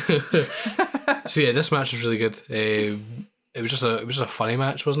 Yeah. So yeah, this match was really good. It was just a funny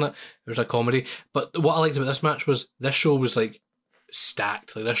match, wasn't it? It was a comedy. But what I liked about this match was this show was like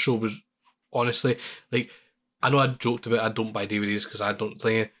stacked. Like this show was honestly like, I know I joked about I don't buy DVDs because I don't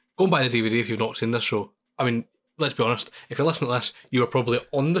think it. Go and buy the DVD if you've not seen this show. I mean, let's be honest, if you're listening to this, you were probably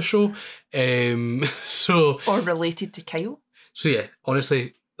on the show. Or related to Kyle. So yeah,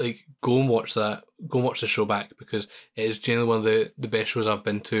 honestly, like go and watch that. Go and watch the show back because it is generally one of the best shows I've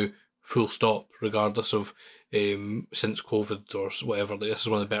been to, full stop, regardless of since COVID or whatever. Like, this is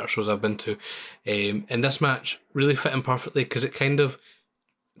one of the better shows I've been to. And this match really fit in perfectly because it kind of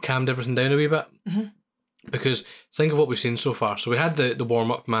calmed everything down a wee bit. Mm-hmm. Because think of what we've seen so far. So we had the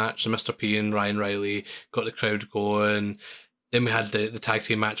warm-up match, the Mr. P and Ryan Riley, got the crowd going. Then we had the tag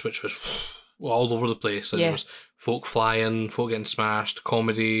team match, which was all over the place. There was folk flying, folk getting smashed,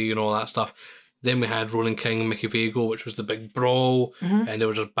 comedy, all that stuff. Then we had Ronan King and Mickey Vago, which was the big brawl, and they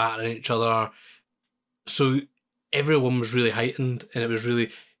were just battering each other. So everyone was really heightened, and it was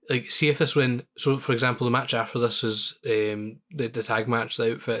really... Like, see if this win... So, for example, the match after this is the tag match,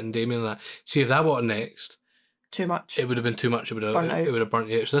 the Outfit and Damien and that. See if that was next... Too much. It would have been too much. It would have burnt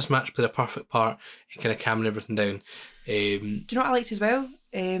you out. So this match played a perfect part in kind of calming everything down. Do you know what I liked as well?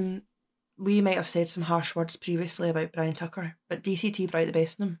 we might have said some harsh words previously about Brian Tucker, but DCT brought the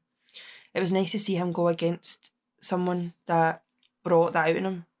best in him. It was nice to see him go against someone that brought that out in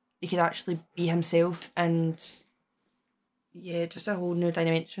him. He could actually be himself, and yeah, just a whole new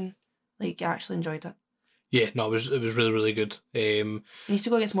dimension. Like, I actually enjoyed it. Yeah, no, it was really, really good. He needs to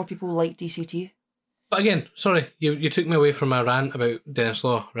go against more people like DCT. But again, sorry, you took me away from my rant about Dennis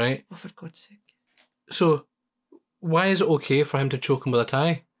Law, right? Oh, for God's sake. So, why is it okay for him to choke him with a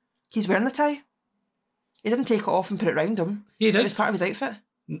tie? He's wearing the tie. He didn't take it off and put it round him. Yeah, he did. It was part of his outfit.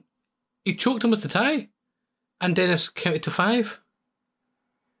 He choked him with the tie. And Dennis counted to 5.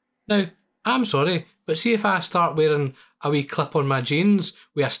 Now, I'm sorry, but see if I start wearing a wee clip on my jeans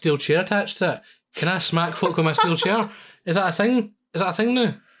with a steel chair attached to it, can I smack folk with my steel chair? Is that a thing? Is that a thing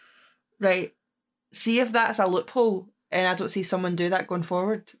now? Right. See if that's a loophole and I don't see someone do that going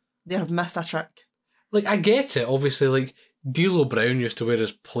forward. They have missed a trick. Like, I get it, obviously, like, D'Lo Brown used to wear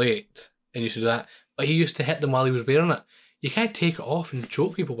his plate and used to do that, but he used to hit them while he was wearing it. You can't take it off and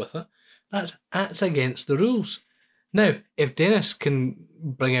choke people with it. That's against the rules. Now, if Dennis can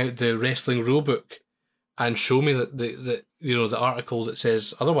bring out the wrestling rule book and show me that the article that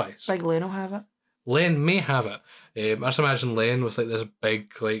says otherwise. Big Len will have it. Len may have it. I just imagine Len with like this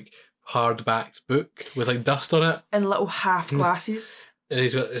big, like, hard-backed book with like dust on it. And little half glasses. And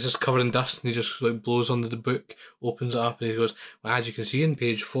it's just covered in dust, and he just like blows on the book, opens it up, and he goes, well, as you can see in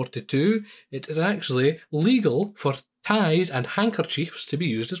page 42, it is actually legal for ties and handkerchiefs to be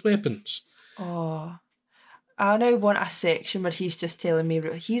used as weapons. Oh, I now want a section where he's just telling me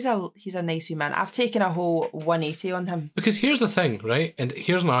he's a nice wee man. I've taken a whole 180 on him. Because here's the thing, right? And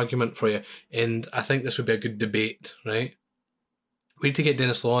here's an argument for you, and I think this would be a good debate, right? We need to get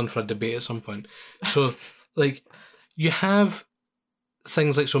Dennis Law on for a debate at some point. So, like, you have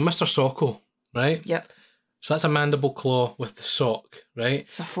things like, so Mr. Socko, right? Yep. So that's a mandible claw with the sock, right?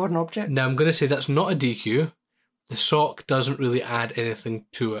 It's a foreign object. Now, I'm going to say that's not a DQ. The sock doesn't really add anything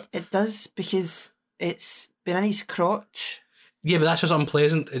to it. It does, because it's been in his crotch. Yeah, but that's just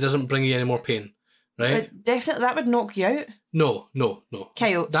unpleasant. It doesn't bring you any more pain, right? Definitely, that would knock you out. No.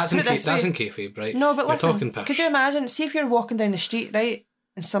 Kyle, that's in kayfabe, right? No, but listen, talking pish. Could you imagine, see if you're walking down the street, right,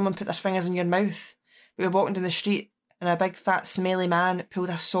 and someone put their fingers in your mouth, but you're walking down the street and a big fat smelly man pulled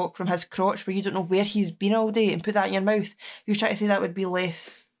a sock from his crotch where you don't know where he's been all day and put that in your mouth. You're trying to say that would be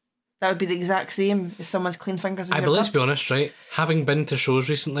less... That would be the exact same as someone's clean fingers in your But let's be honest, right? Having been to shows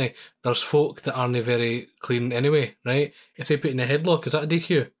recently, there's folk that aren't very clean anyway, right? If they put in a headlock, is that a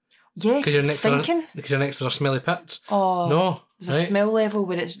DQ? Yeah, because you're stinking. Because you're next to their smelly pits. Oh, no. There's a smell level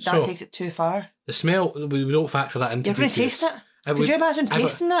where that takes it too far. The smell, we don't factor that into DQs. You're going to taste it? Could you imagine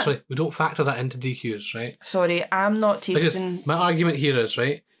tasting that? Sorry, we don't factor that into DQs, right? Sorry, I'm not tasting... Because my argument here is,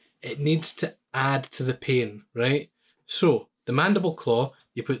 right, it needs to add to the pain, right? So, the mandible claw,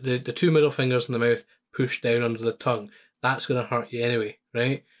 you put the 2 middle fingers in the mouth, push down under the tongue. That's going to hurt you anyway,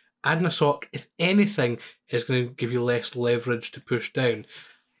 right? Adding a sock, if anything, is going to give you less leverage to push down.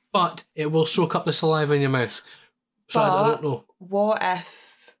 But it will soak up the saliva in your mouth. So I don't know. What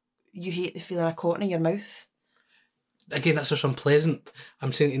if you hate the feeling of cotton in your mouth? Again, that's just unpleasant.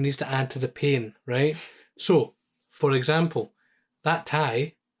 I'm saying it needs to add to the pain, right? So, for example, that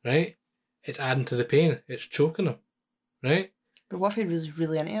tie, right? It's adding to the pain. It's choking him, right? But what if he was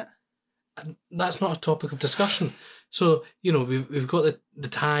really into it? And that's not a topic of discussion. So, you know, we've got the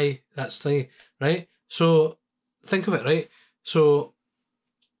tie, that's thing, right? So, think of it, right? So,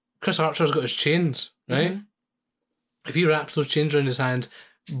 Chris Archer's got his chains, right? Mm-hmm. If he wraps those chains around his hands,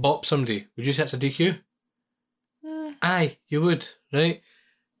 bop somebody, would you say that's a DQ? Aye, you would, right?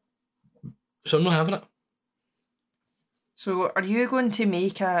 So I'm not having it. So are you going to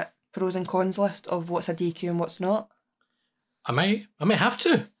make a pros and cons list of what's a DQ and what's not? I might have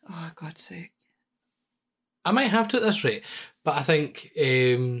to. Oh, God's sake. I might have to at this rate. But I think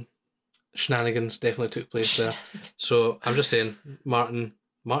shenanigans definitely took place there. So I'm just saying, Martin?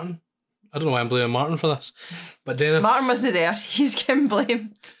 I don't know why I'm blaming Martin for this. But Dennis... Martin wasn't there. He's getting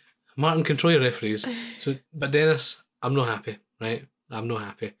blamed. Martin, control your referees. But Dennis, I'm not happy, right? I'm not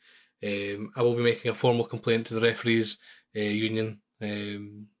happy. I will be making a formal complaint to the referees union.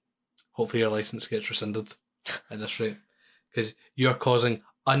 Hopefully your licence gets rescinded at this rate. Because you're causing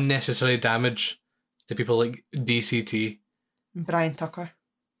unnecessary damage to people like DCT. Brian Tucker.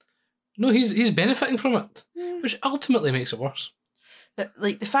 No, he's benefiting from it, which ultimately makes it worse.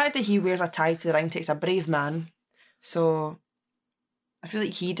 The fact that he wears a tie to the ring takes a brave man. So I feel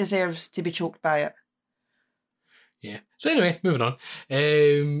like he deserves to be choked by it. Yeah. So anyway, moving on.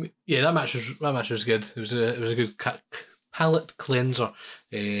 Yeah, that match was good. It was a good palate cleanser,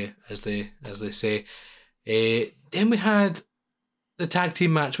 as they say. Then we had the tag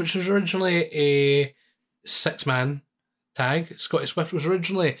team match, which was originally a 6-man tag. Scotty Swift was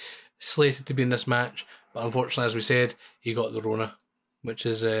originally slated to be in this match, but unfortunately, as we said, he got the Rona, which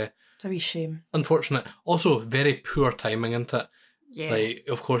is it's a wee shame. Unfortunate. Also, very poor timing, isn't it? Yeah. Like,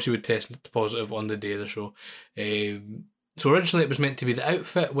 of course, you would test it positive on the day of the show. So originally, it was meant to be the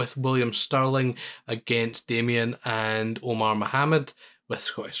outfit with William Sterling against Damien and Omar Mohammed with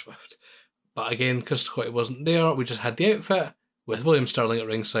Scotty Swift. But again, because Scotty wasn't there, we just had the outfit with William Sterling at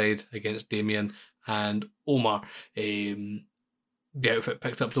ringside against Damien and Omar. The outfit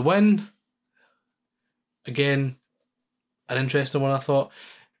picked up the win. Again, an interesting one, I thought.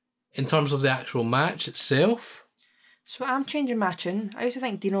 In terms of the actual match itself. So I'm changing my tune. I used to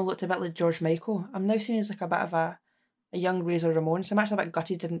think Dino looked a bit like George Michael. I'm now seeing as like a bit of a young Razor Ramon. So I'm actually a bit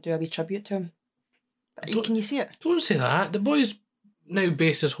gutted didn't do a wee tribute to him. But can you see it? Don't say that. The boy's now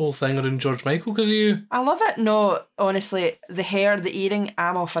based his whole thing around George Michael because of you. I love it. No, honestly, the hair, the earring,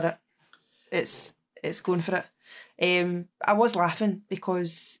 I'm all for it. It's going for it. I was laughing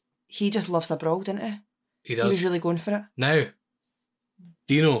because he just loves a brawl, didn't he? He does. He was really going for it. Now,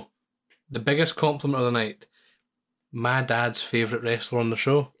 Dino, the biggest compliment of the night. My dad's favourite wrestler on the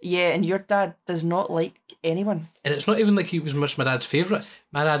show. Yeah, and your dad does not like anyone. And it's not even like he was my dad's favourite.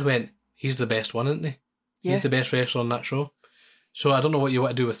 My dad went, he's the best one, isn't he? Yeah. He's the best wrestler on that show. So I don't know what you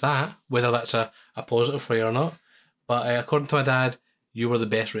want to do with that, whether that's a positive for you or not. But according to my dad, you were the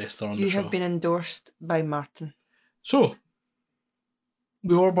best wrestler on the show. You have been endorsed by Martin. So,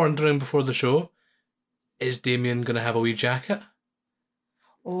 we were wondering before the show, is Damien going to have a wee jacket?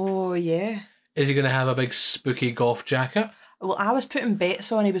 Oh, yeah. Is he going to have a big spooky golf jacket? Well, I was putting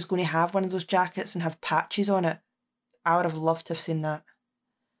bets on he was going to have one of those jackets and have patches on it. I would have loved to have seen that.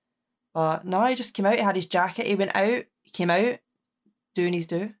 But no, he just came out, he had his jacket, he went out, he came out, doing his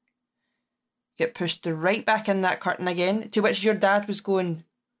do. Get pushed right back in that curtain again, to which your dad was going,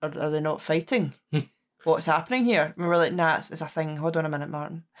 are they not fighting? What's happening here? And we were like, nah, it's a thing. Hold on a minute,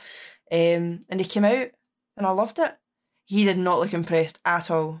 Martin. And he came out, and I loved it. He did not look impressed at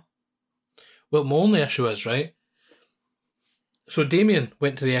all. Well, my only issue is, right, so Damien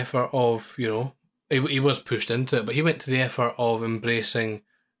went to the effort of, he was pushed into it, but he went to the effort of embracing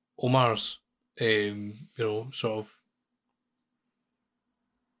Omar's, sort of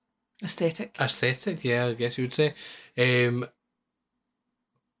aesthetic, yeah, I guess you would say.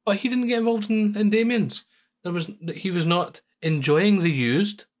 But he didn't get involved in Damien's. He was not enjoying the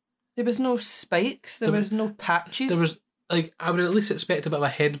used. There was no spikes. There was no patches. There was, I would at least expect a bit of a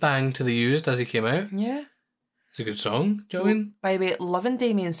headbang to the used as he came out. Yeah. It's a good song, do you know what I mean? By the way, loving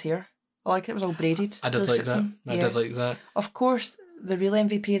Damien's hair. I like it was all braided. I did like that. I did like that. Of course, the real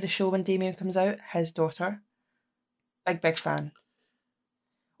MVP of the show when Damien comes out, his daughter. Big fan.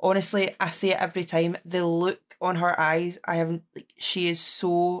 Honestly, I say it every time. The look on her eyes, she is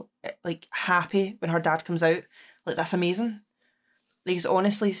so happy when her dad comes out. That's amazing.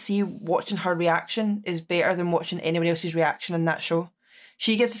 Honestly, watching her reaction is better than watching anyone else's reaction in that show.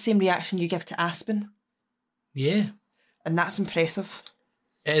 She gives the same reaction you give to Aspen. Yeah. And that's impressive.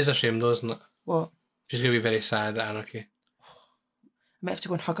 It is a shame though, isn't it? What? She's going to be very sad at Anarchy. I might have to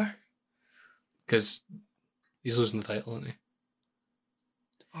go and hug her. Because he's losing the title, isn't he?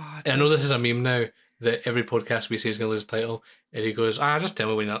 Oh, I know this is a meme now, that every podcast we say he's going to lose the title, and he goes, just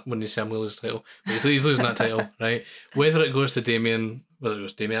tell me when you say I'm going to lose the title. But he's losing that title, right? Whether it goes to Damien,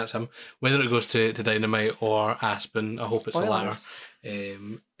 that's him, whether it goes to Dynamite or Aspen, I hope Spoilers. It's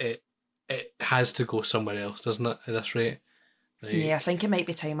the latter. It has to go somewhere else, doesn't it, at this rate? Yeah, I think it might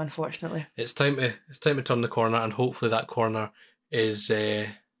be time, unfortunately. It's time to turn the corner, and hopefully that corner is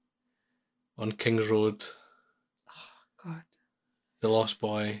on King's Road. Oh, God. The Lost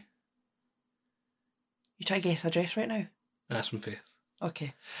Boy. You try to guess address right now? Aspen Faith.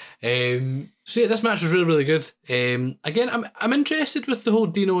 Okay. So yeah, this match was really, really good. Again, I'm interested with the whole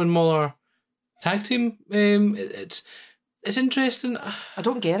Dino and Muller tag team. It's interesting. I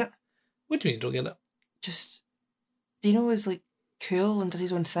don't get it. What do you mean you don't get it? Just Dino is cool and does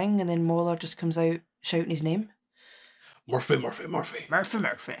his own thing, and then Muller just comes out shouting his name. Murphy.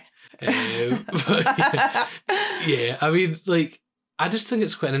 Yeah, I mean, I just think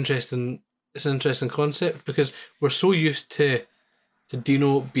it's quite an interesting concept because we're so used to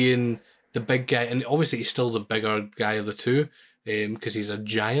Dino being the big guy, and obviously he's still the bigger guy of the two, because he's a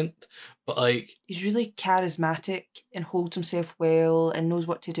giant, but he's really charismatic and holds himself well and knows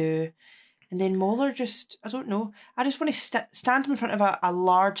what to do. And then Muller just, I don't know, I just want to stand him in front of a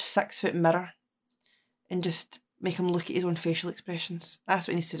large 6-foot mirror and just make him look at his own facial expressions. That's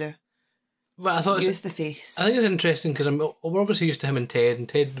what he needs to do. But I thought use the face. I think it's interesting because we're obviously used to him and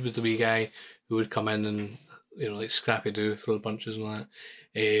Ted was the wee guy who would come in and like Scrappy-Doo, throw the punches and all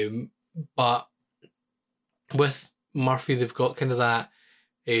that. But with Murphy, they've got kind of that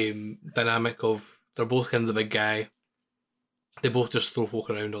dynamic of they're both kind of the big guy. They both just throw folk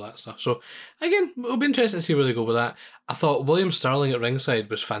around, all that stuff. So, again, it'll be interesting to see where they go with that. I thought William Sterling at ringside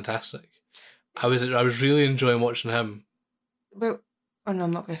was fantastic. I was really enjoying watching him. Well, oh no,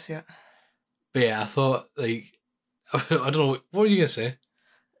 I'm not going to say it. But yeah, I thought, like, I don't know, what were you going to say?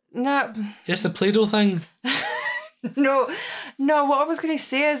 No. Just the Play-Doh thing? No, what I was going to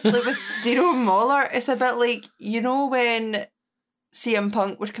say is, like, with Dino Mauler, it's a bit like, you know when CM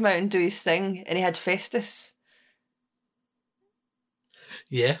Punk would come out and do his thing and he had Festus?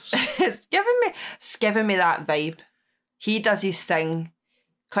 Yes. It's giving me that vibe. He does his thing,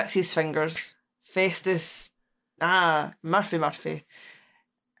 clicks his fingers, Festus, Murphy.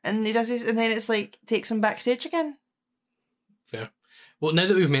 And he does his, and then it's like, takes him backstage again. Fair. Well, now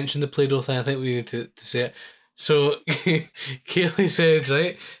that we've mentioned the Play-Doh thing, I think we need to say it. So, Kaylee said,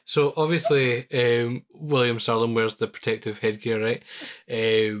 right, so obviously William Sterling wears the protective headgear, right?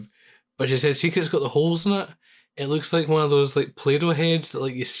 But she said Secret's got the holes in it. It looks like one of those like Play-Doh heads that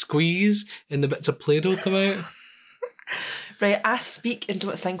like you squeeze and the bits of Play-Doh come out. Right, I speak and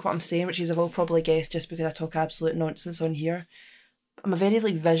don't think what I'm saying, which is I've all probably guessed just because I talk absolute nonsense on here. I'm a very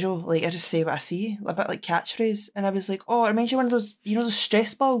like visual, like I just say what I see, a bit like catchphrase. And I was like, oh, it reminds you of one of those, you know, those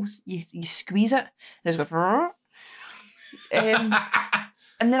stress balls. You squeeze it and it's goes, and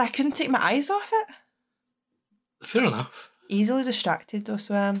then I couldn't take my eyes off it. Fair enough. Easily distracted though,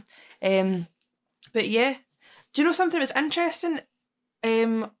 so I am. But yeah, do you know something that's interesting?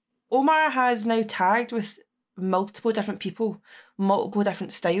 Omar has now tagged with multiple different people, multiple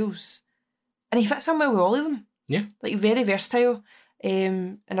different styles, and he fits in well with all of them. Yeah, like very versatile.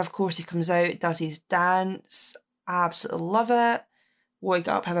 And of course he comes out, does his dance. I absolutely love it. Wake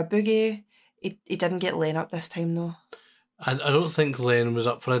up, have a boogie. He didn't get Len up this time though. I don't think Len was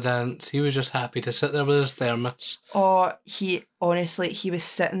up for a dance. He was just happy to sit there with his thermos. Oh, he was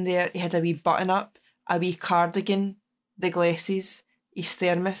sitting there. He had a wee button up, a wee cardigan, the glasses, his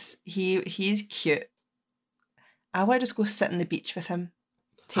thermos. He's cute. I want to just go sit on the beach with him.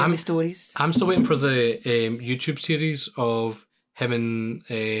 Tell me stories. I'm still waiting for the YouTube series of him and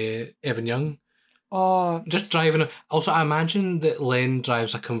Evan Young. Oh, just driving. Also, I imagine that Len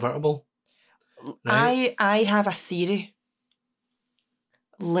drives a convertible. Right? I have a theory.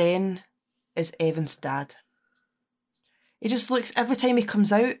 Len is Evan's dad. He just looks, every time he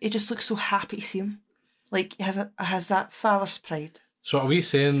comes out, he just looks so happy to see him. Like he has that father's pride. So are we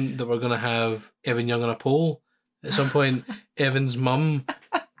saying that we're going to have Evan Young on a pole at some point? Evan's mum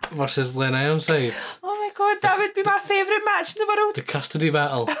versus Len Ironside. Oh my god, that would be my favourite match in the world. The custody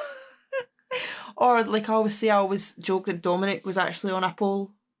battle. Or like I always joke that Dominic was actually on a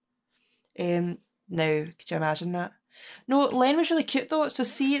pole. Now, could you imagine that? No, Len was really cute though. So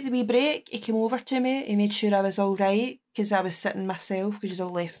see at the wee break, he came over to me. He made sure I was all right because I was sitting myself because he's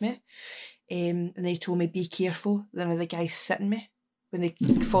all left me. And then he told me, be careful. Then the guys sitting me when they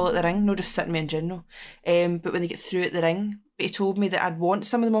fall at the ring. No, just sitting me in general. But when they get through at the ring. But he told me that I'd want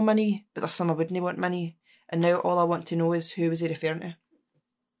some of them on my knee, but there's some I wouldn't want my knee. And now all I want to know is who was he referring to.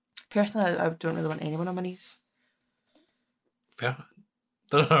 Personally, I don't really want anyone on my knees. Fair.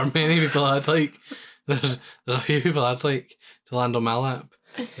 There are many people I'd like. There's a few people I'd like to land on my lap.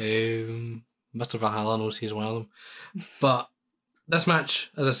 Mr. Valhalla knows he's one of them. But this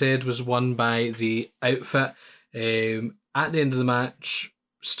match, as I said, was won by the Outfit. At the end of the match,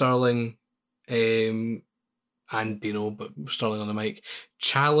 Sterling and Dino, but Sterling on the mic,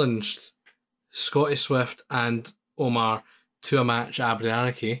 challenged Scotty Swift and Omar to a match at Aberdeen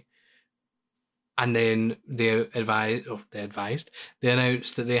Anarchy. And then they announced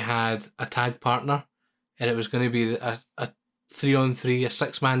that they had a tag partner, and it was going to be a 3-on-3, a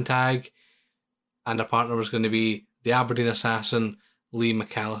 6-man tag, and a partner was going to be the Aberdeen assassin, Lee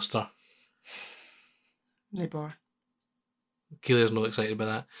McAllister. They bore. Keely's not excited by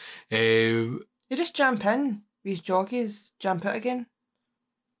that. You just jump in with his jockeys, jump out again.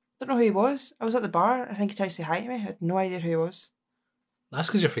 Don't know who he was. I was at the bar. I think he tried to say hi to me. I had no idea who he was. That's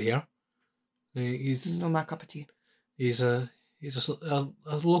because you're from here. He's no my cup of tea. He's a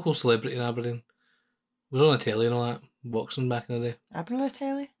local celebrity in Aberdeen. Was on the telly and all that, boxing back in the day. I've been on the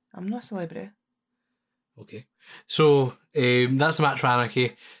telly. I'm not a celebrity. Okay, so that's the match for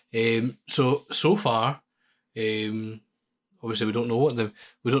Anarchy. So far, obviously we don't know what the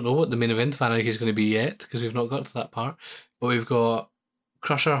main event of Anarchy is going to be yet because we've not got to that part. But we've got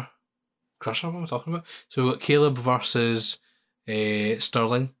Crusher. What am I talking about? So we've got Caleb versus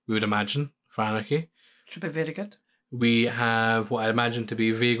Sterling. We would imagine for Anarchy. Should be very good. We have what I imagine to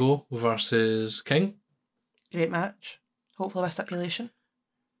be Vago versus King. Great match. Hopefully with stipulation.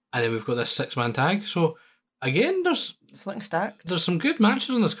 And then we've got this 6-man tag. So, again, It's looking stacked. There's some good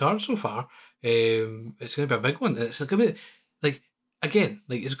matches on this card so far. It's going to be a big one. It's going to be,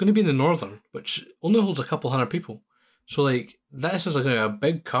 it's going to be in the Northern, which only holds a couple hundred people. So, this is going to be a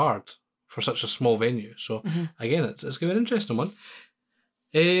big card for such a small venue. So, again, it's going to be an interesting one.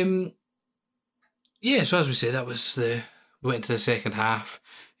 So as we said, we went to the second half.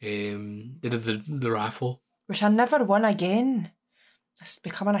 They did the raffle. Which I never won again. It's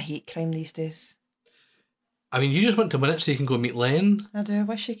becoming a hate crime these days. I mean, you just want to win it so you can go meet Len. I do. I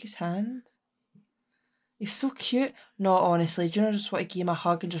wish shake his hand. He's so cute. No, honestly, do you know, just want to give him a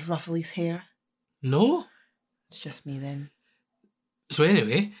hug and just ruffle his hair? No? It's just me then. So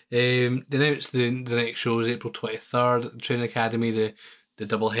anyway, they announced the next show is April 23rd at the Training Academy, the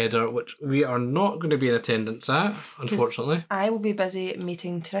double header, which we are not going to be in attendance at, unfortunately. I will be busy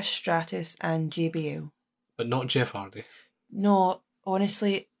meeting Trish Stratus and JBL. But not Jeff Hardy. No,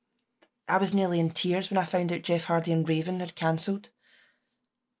 honestly, I was nearly in tears when I found out Jeff Hardy and Raven had cancelled.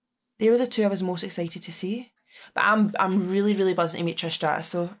 They were the two I was most excited to see. But I'm really, really buzzing to meet Trish Stratus,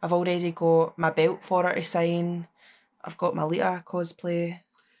 so I've already got my belt for her to sign. I've got my Lita cosplay.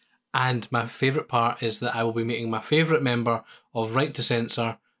 And my favourite part is that I will be meeting my favourite member of Right to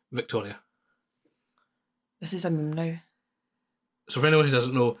Censor, Victoria. This is a meme now. So for anyone who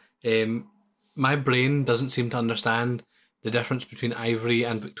doesn't know, my brain doesn't seem to understand the difference between Ivory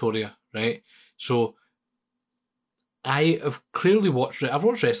and Victoria, right? So I have clearly I've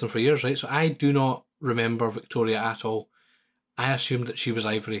watched wrestling for years, right? So I do not remember Victoria at all. I assumed that she was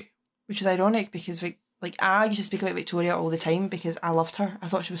Ivory. Which is ironic because I used to speak about Victoria all the time because I loved her. I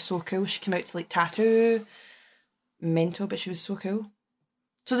thought she was so cool. She came out to Tattoo. Mental, but she was so cool.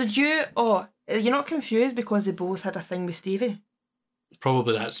 So did you... Oh, you're not confused because they both had a thing with Stevie?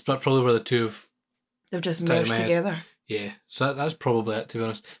 Probably that's probably where the two have... They've just merged together. Yeah, so that's probably it, to be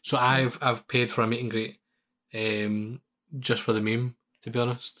honest. So I've paid for a meet and greet just for the meme, to be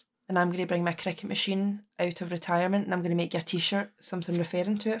honest. And I'm going to bring my cricket machine out of retirement and I'm going to make you a t-shirt, something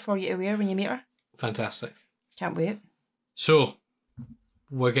referring to it for you to wear when you meet her. Fantastic. Can't wait. So,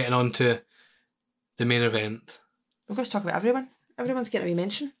 we're getting on to the main event. We're going to talk about everyone. Everyone's getting a wee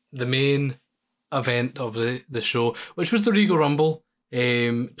mention. The main event of the show, which was the Regal Rumble.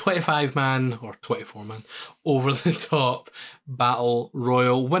 25-man or 24-man over the top battle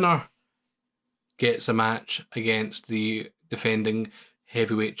royal. Winner gets a match against the defending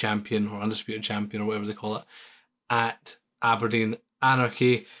heavyweight champion or undisputed champion or whatever they call it at Aberdeen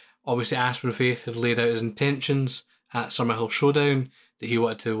Anarchy. Obviously, Aspen Faith had laid out his intentions at Summerhill Showdown that he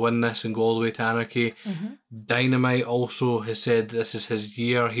wanted to win this and go all the way to Anarchy. Mm-hmm. Dynamite also has said this is his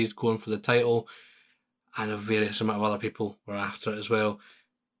year, he's going for the title, and a various amount of other people were after it as well.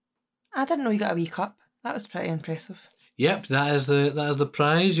 I didn't know you got a wee cup. That was pretty impressive. Yep, that is the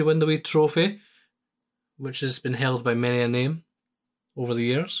prize. You win the wee trophy, which has been held by many a name over the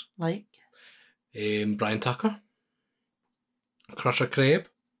years. Like? Brian Tucker, Crusher Crabe,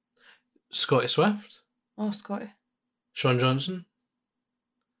 Scotty Swift. Oh, Scotty. Sean Johnson.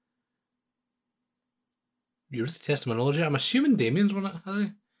 You're the testimoniology. I'm assuming Damien's won it, has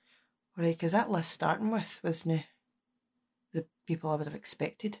he? Right, because that list starting with wasn't the people I would have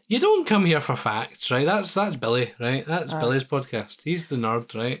expected. You don't come here for facts, right? That's Billy, right? That's Billy's podcast. He's the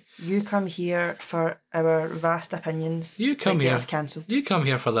nerd, right? You come here for our vast opinions. You come here. Get us cancelled. You come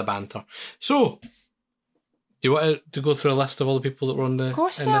here for the banter. So, do you want to go through a list of all the people that were on the Of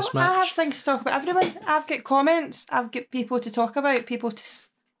course, in this match? I have things to talk about. Everyone, I've got comments. I've got people to talk about. People to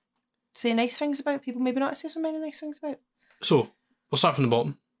say nice things about. People maybe not to say so many nice things about. So, we'll start from the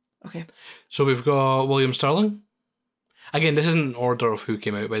bottom. Okay. So we've got William Sterling. Again, this isn't an order of who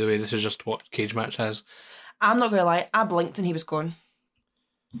came out, by the way. This is just what Cage Match has. I'm not going to lie. I blinked and he was gone.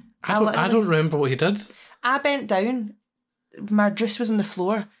 I don't remember what he did. I bent down. My juice was on the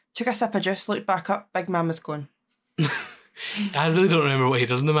floor. Took a sip of juice, looked back up. Big man was gone. I really don't remember what he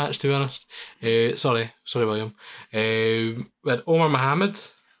did in the match, to be honest. Sorry, William. We had Omar Mohammed.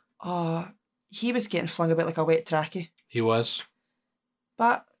 Oh, he was getting flung about like a wet trackie. He was.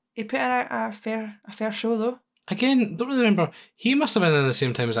 But he put in a fair show, though. Again, don't really remember. He must have been in the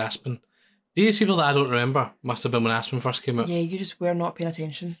same time as Aspen. These people that I don't remember must have been when Aspen first came out. Yeah, you just were not paying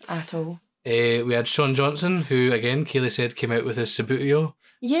attention at all. We had Sean Johnson, who, again, Kaylee said came out with his Sabutio.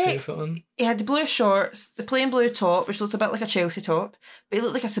 Yeah, he had the blue shorts, the plain blue top, which looks a bit like a Chelsea top, but he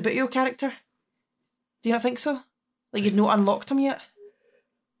looked like a Sabutio character. Do you not think so? Like you'd not unlocked him yet?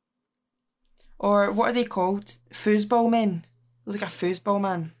 Or what are they called? Foosball men. Look like a foosball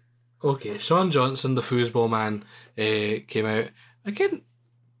man. Okay, Sean Johnson, the foosball man, came out. Again,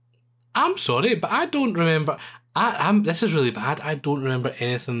 I'm sorry, but I don't remember. This is really bad. I don't remember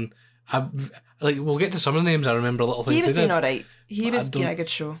anything. We'll get to some of the names. I remember little things. He was doing all right. He was doing a good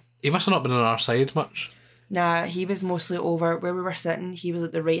show. He must have not been on our side much. Nah, he was mostly over where we were sitting. He was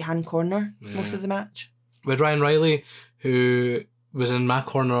at the right-hand corner most of the match. We had Ryan Riley, who was in my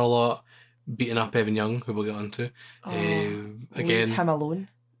corner a lot, beating up Evan Young, who we'll get on to. Again, leave him alone.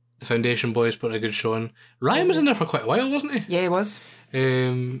 The Foundation boys put a good showing. Ryan was in there for quite a while, wasn't he? Yeah, he was.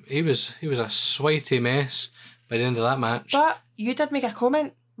 He was a sweaty mess by the end of that match. But you did make a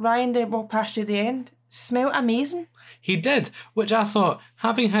comment. Ryan that walked past you at the end smelled amazing. He did, which I thought,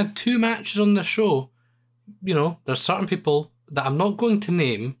 having had 2 matches on the show, you know, there's certain people that I'm not going to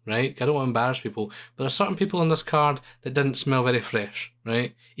name, right? I don't want to embarrass people, but there's certain people on this card that didn't smell very fresh,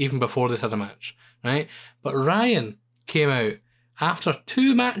 right? Even before they'd had a match, right? But Ryan came out after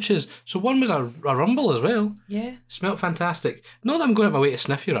 2 matches, so one was a rumble as well. Yeah. Smelled fantastic. Not that I'm going out my way to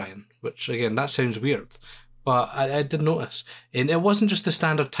sniff you, Ryan, which again, that sounds weird. But I did notice. And it wasn't just the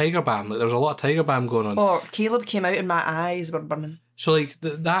standard Tiger Balm. Like, there was a lot of Tiger Balm going on. Oh, Caleb came out and my eyes were burning. So, like,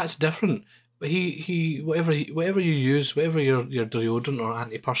 that's different. But whatever you use, whatever your deodorant or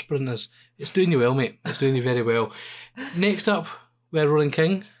antiperspirant is, it's doing you well, mate. It's doing you very well. Next up, we had Ronan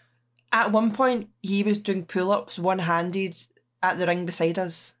King. At one point, he was doing pull-ups one-handed at the ring beside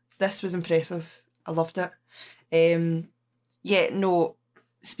us. This was impressive. I loved it.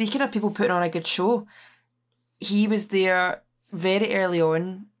 Speaking of people putting on a good show, he was there very early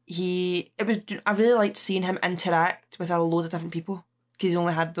on. I really liked seeing him interact with a load of different people because he's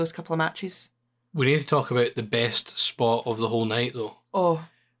only had those couple of matches. We need to talk about the best spot of the whole night, though. Oh.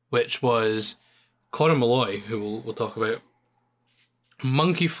 Which was Conor Malloy, who we'll talk about.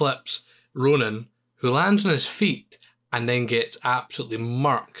 Monkey flips Ronan, who lands on his feet and then gets absolutely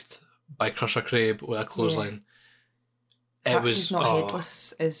murked by Crusher Crabe with a clothesline. Yeah. He's not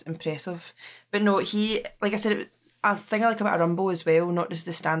headless is impressive. But no, like I said, a thing I like about a Rumble as well, not just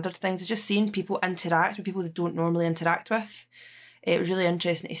the standard things, is just seeing people interact with people they don't normally interact with. It was really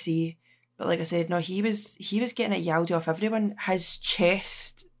interesting to see. But like I said, no, he was getting it yelled off everyone. His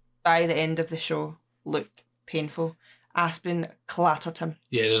chest by the end of the show looked painful. Aspen clattered him.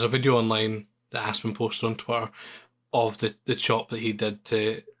 Yeah, there's a video online that Aspen posted on Twitter of the chop that he did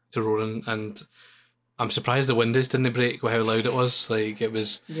to Ronan, and I'm surprised the windows didn't break with how loud it was. Like, it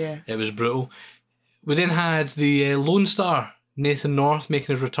was brutal. We then had the Lone Star, Nathan North,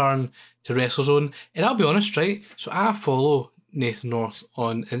 making his return to WrestleZone. And I'll be honest, right? So I follow Nathan North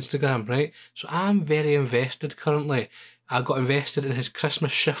on Instagram, right? So I'm very invested currently. I got invested in his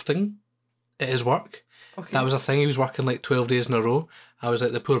Christmas shifting at his work. Okay. That was a thing. He was working like 12 days in a row. I was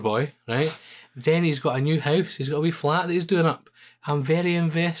like, the poor boy, right? Then he's got a new house. He's got a wee flat that he's doing up. I'm very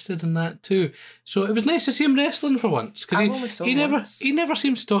invested in that too. So it was nice to see him wrestling for once, because he never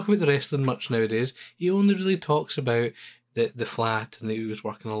seems to talk about the wrestling much nowadays. He only really talks about the flat and that he was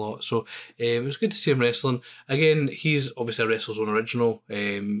working a lot. So it was good to see him wrestling. Again, he's obviously a WrestleZone original.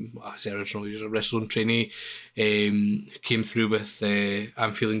 I say original, he's a WrestleZone trainee. Came through with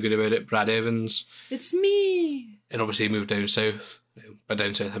I'm Feeling Good About It, Brad Evans. It's me! And obviously he moved down south. By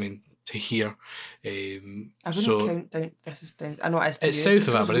down south, I mean to here. I wouldn't count down. This is down. I know it is to it's you. south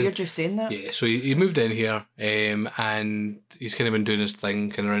of Aberdeen. It's weird just saying that. Yeah, so he moved down here, and he's kind of been doing his thing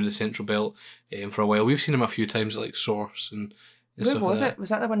kind of around the Central Belt for a while. We've seen him a few times at like Source and where stuff was like it? Was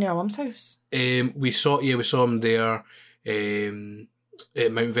that the one near our mum's house? We saw him there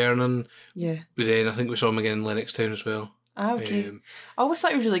at Mount Vernon. Yeah. But then I think we saw him again in Lennoxtown as well. Ah, okay. I always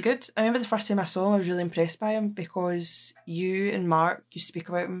thought he was really good. I remember the first time I saw him, I was really impressed by him because you and Mark used to speak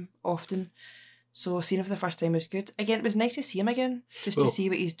about him often. So seeing him for the first time was good. Again, it was nice to see him again, just to see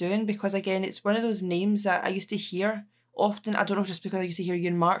what he's doing, because again, it's one of those names that I used to hear often. I don't know if just because I used to hear you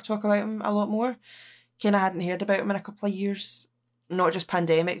and Mark talk about him a lot more. Kind of hadn't heard about him in a couple of years. Not just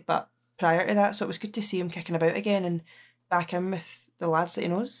pandemic, but prior to that. So it was good to see him kicking about again and back in with the lads that he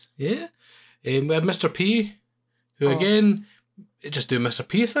knows. Yeah. We had Mr. P, who again, just doing Mr.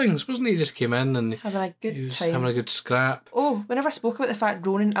 P things, wasn't he? He just came in and having a good time. Having a good scrap. Oh, we never spoke about the fact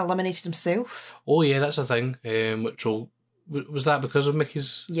Ronan eliminated himself. Oh yeah, that's a thing. Was that because of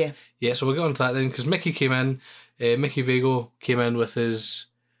Mickey's? Yeah. Yeah, so we'll get on to that then, because Mickey came in, Mickey Vago came in with his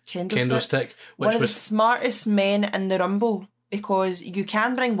kendo stick. Which was the smartest men in the Rumble, because you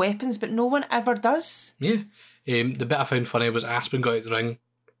can bring weapons, but no one ever does. Yeah. The bit I found funny was Aspen got out the ring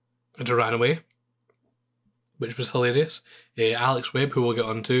and ran away, which was hilarious. Alex Webb, who we'll get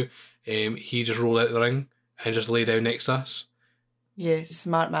on to, he just rolled out of the ring and just lay down next to us. Yeah,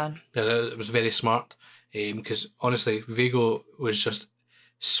 smart man. Yeah, it was very smart, because honestly, Vago was just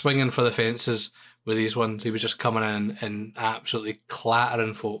swinging for the fences with these ones. He was just coming in and absolutely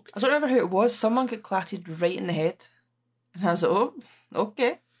clattering folk. I don't remember who it was. Someone got clattered right in the head. And I was like, oh,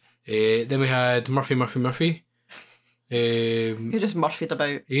 okay. Then we had Murphy. He just Murphyed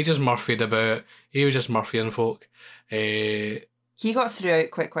about. He just Murphyed about. He was just Murphying folk. He got through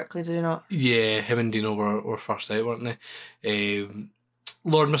out quite quickly, did he not? Yeah, him and Dino were first out, weren't they?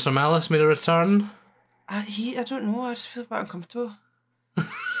 Lord Mr. Malice made a return. I don't know. I just feel a bit uncomfortable.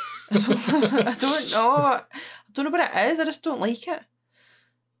 I don't know. I don't know what it is. I just don't like it.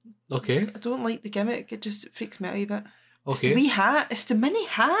 Okay. I don't like the gimmick. It just freaks me out a wee bit. Okay. It's the wee hat. It's the mini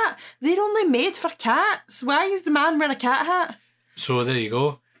hat. They're only made for cats. Why is the man wearing a cat hat? So there you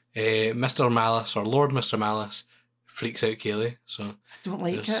go. Mr. Malice, or Lord Mr. Malice, freaks out Kaylee. So I don't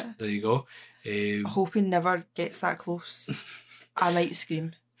like it. There you go. I hope he never gets that close. I might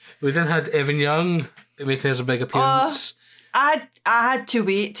scream. We then had Evan Young making his big appearance. I had to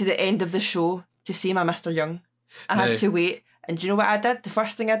wait to the end of the show to see my Mr. Young. I had to wait. And do you know what I did? The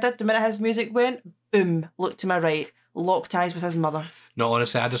first thing I did, the minute his music went, boom, looked to my right, locked eyes with his mother. No,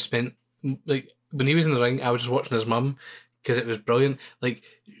 honestly, I just spent, like, when he was in the ring, I was just watching his mum because it was brilliant. Like,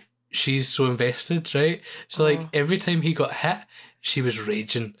 she's so invested, right? So, like, every time he got hit, she was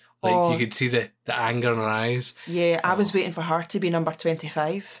raging. Like, you could see the anger in her eyes. Yeah, I was waiting for her to be number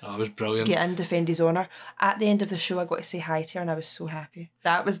 25. Oh, it was brilliant. Get in, defend his honour. At the end of the show, I got to say hi to her and I was so happy.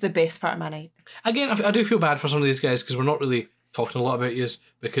 That was the best part of my night. Again, I do feel bad for some of these guys because we're not really talking a lot about yous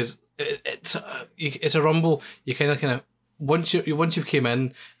because it's a rumble. You kind of once you've came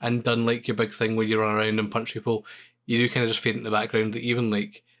in and done like your big thing where you run around and punch people, you do kind of just fade in the background. Even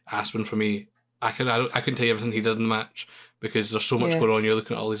like Aspen for me, I couldn't tell you everything he did in the match because there's so much going on. You're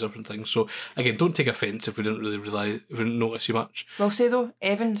looking at all these different things. So again, don't take offence if we didn't really if we didn't notice you much. Well, say though,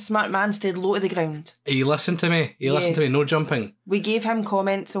 Evan, smart man, stayed low to the ground. He listened to me. Listened to me. No jumping. We gave him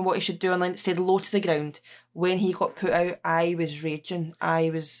comments on what he should do online. Stayed low to the ground. When he got put out, I was raging.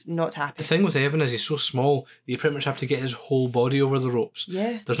 I was not happy. The thing with Evan is he's so small, you pretty much have to get his whole body over the ropes.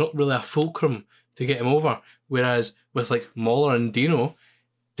 Yeah. There's not really a fulcrum to get him over. Whereas with like Mauler and Dino,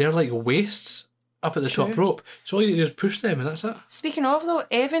 they're like waists up at the top rope. So all you do is push them and that's it. Speaking of though,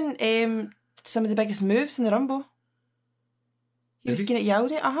 Evan, some of the biggest moves in the Rumble. He was getting at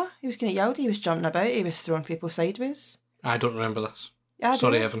Yaldi. He was getting at Yaldi. He was jumping about. He was throwing people sideways. I don't remember this. Yeah,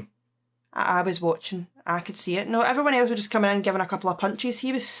 Sorry, Evan. I was watching. I could see it. No, everyone else was just coming in, giving a couple of punches.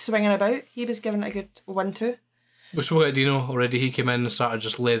 He was swinging about. He was giving it a good 1-2. We spoke about Dino already. He came in and started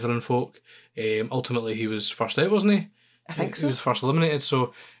just leathering folk. Ultimately, he was first out, wasn't he? I think so. He was first eliminated,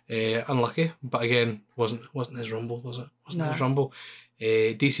 so unlucky. But again, wasn't his Rumble, was it? Wasn't his Rumble.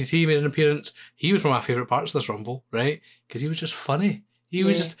 DCT made an appearance. He was one of my favourite parts of this Rumble, right? Because he was just funny. He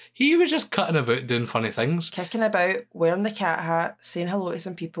was just cutting about doing funny things. Kicking about, wearing the cat hat, saying hello to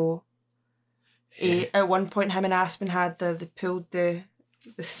some people. At one point, him and Aspen had they pulled the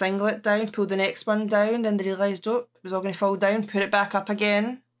singlet down, pulled the next one down, then they realised, it was all going to fall down, put it back up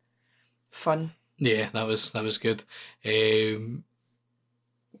again. Fun. Yeah, that was good. Kaylee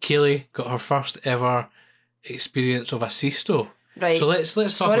got her first ever experience of a Sisto. Right. So let's talk about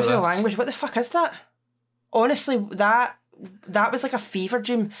this. Sorry for the language. What the fuck is that? Honestly, that was like a fever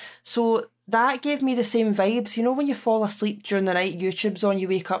dream. So that gave me the same vibes. You know when you fall asleep during the night, YouTube's on, you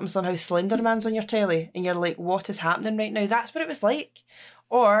wake up and somehow Slenderman's on your telly and you're like, what is happening right now? That's what it was like.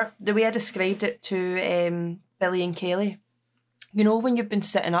 Or the way I described it to Billy and Kaylee. You know when you've been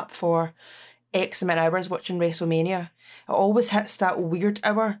sitting up for X amount of hours watching WrestleMania, it always hits that weird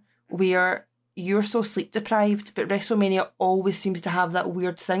hour where you're so sleep deprived, but WrestleMania always seems to have that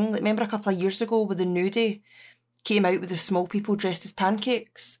weird thing. Like, remember a couple of years ago with the New Day came out with the small people dressed as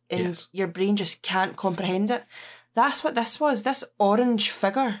pancakes and your brain just can't comprehend it. That's what this was. This orange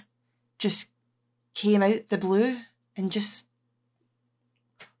figure just came out the blue and just...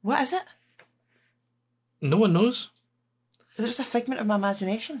 What is it? No one knows. Is it just a figment of my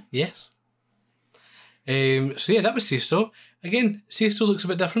imagination? Yes. So yeah, that was Sisto. Again, Sisto looks a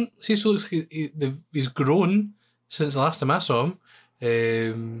bit different. Sisto looks like he's grown since the last time I saw him.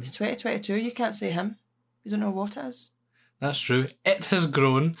 It's 2022, you can't say him. You don't know what it is. That's true. It has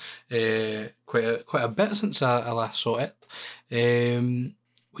grown quite a bit since I last saw it.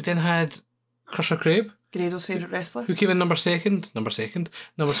 We then had Crusher Crabe. Grado's favourite wrestler. Who came in number two. Number second.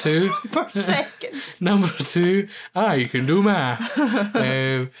 Number two. You can do math.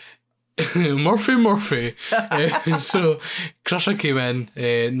 Murphy. So Crusher came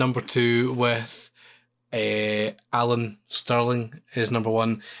in number two with Alan Sterling is number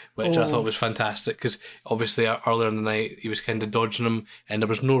one, which I thought was fantastic because obviously earlier in the night he was kind of dodging him and there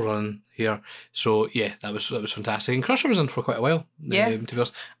was no run here. So yeah, that was fantastic. And Crusher was in for quite a while. Yeah. To be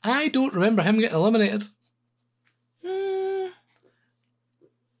honest, I don't remember him getting eliminated.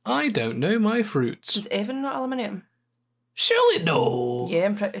 I don't know my fruits. Did Evan not eliminate him? Surely no. Yeah,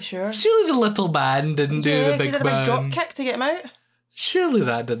 I'm pretty sure. Surely the little man didn't do the big he did a man. big drop kick to get him out. Surely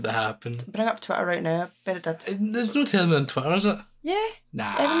that didn't happen. Bring up Twitter right now. I bet it did. There's no telling me on Twitter, is it? Yeah.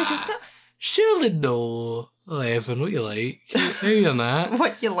 Nah. Evan was just it. Surely no. Oh, Evan, what you like? How you on that?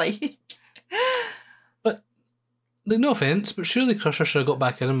 What you like? But, like, no offence, but surely Crusher should have got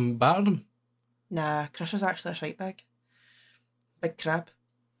back in and battered him. Nah, Crusher's actually a shite bag. Big crab.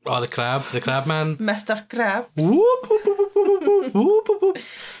 Oh, the crab man. Mr. Krabs. Whoop, whoop, whoop, whoop, whoop, whoop, whoop, whoop.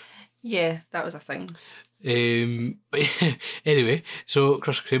 Yeah, that was a thing. But anyway, so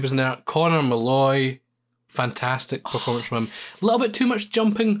Crusher Craig was in there. Connor Malloy, fantastic performance from him. A little bit too much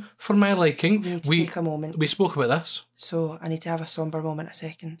jumping for my liking. We need to take a moment. We spoke about this. So I need to have a somber moment a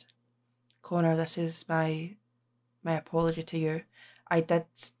second. Connor, this is my apology to you. I did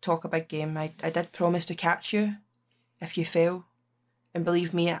talk a big game. I did promise to catch you if you fail. And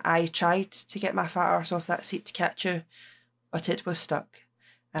believe me, I tried to get my fat arse off that seat to catch you, but it was stuck.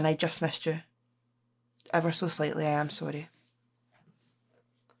 And I just missed you. Ever so slightly, I am sorry.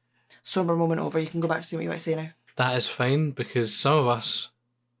 Somber moment over, you can go back to see what you want to say now. That is fine, because some of us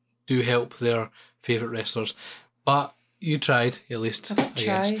do help their favourite wrestlers. But you tried, at least, I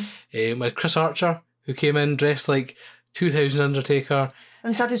guess. With Chris Archer, who came in dressed like 2000 Undertaker,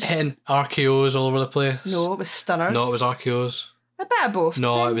 and started hitting RKOs all over the place. No, it was stunners. No, it was RKOs. A bit of both.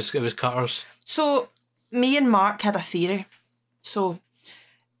 No, depends. it was cutters. So, me and Mark had a theory. So,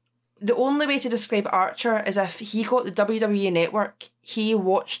 the only way to describe Archer is if he got the WWE Network, he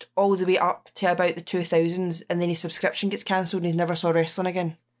watched all the way up to about the 2000s, and then his subscription gets cancelled and he never saw wrestling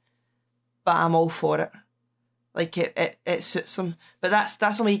again. But I'm all for it. Like, it suits him. But that's the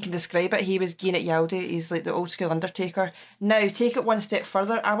only way you can describe it. He was Gene at Yaldi. He's like the old school Undertaker. Now, take it one step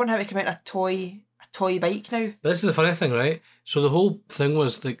further. I want him to come out in a toy bike now. This is the funny thing, right? So the whole thing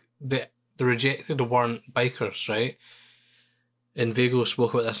was like the rejected weren't bikers, right? And Vago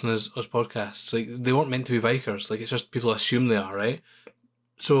spoke about this in his podcasts. Like, they weren't meant to be bikers. Like, it's just people assume they are, right?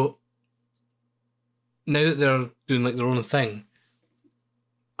 So now that they're doing like their own thing,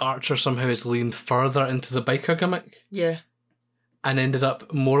 Archer somehow has leaned further into the biker gimmick. Yeah. And ended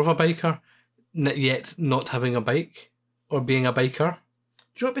up more of a biker, yet not having a bike or being a biker.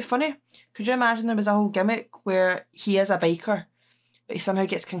 Do you know what would be funny? Could you imagine there was a whole gimmick where he is a biker, but he somehow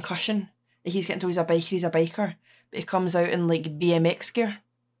gets concussion? He's getting told he's a biker, but he comes out in like BMX gear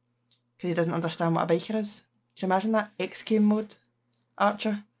because he doesn't understand what a biker is. Do you imagine that? X Game mode,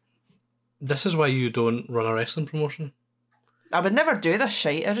 Archer. This is why you don't run a wrestling promotion. I would never do this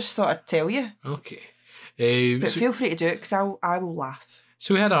shite. I just thought I'd tell you. Okay. But feel free to do it because I will laugh.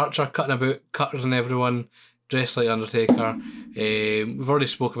 So we had Archer cutting about, cuttering everyone, dressed like Undertaker. We've already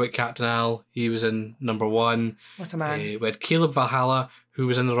spoke about Captain Al. He was in number one. What a man. We had Caleb Valhalla, who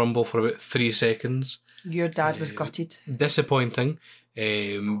was in the Rumble for about 3 seconds. Your dad was gutted. Disappointing.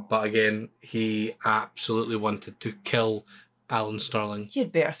 But again, he absolutely wanted to kill Alan Sterling. He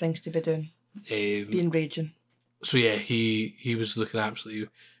had better things to be doing. Being raging. So yeah, he was looking absolutely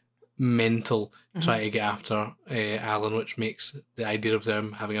mental trying to get after Alan, which makes the idea of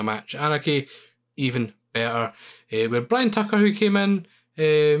them having a match Anarchy even better. We had Brian Tucker, who came in.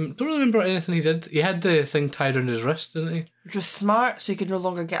 Don't really remember anything he did. He had the thing tied around his wrist, didn't he? Which was smart, so he could no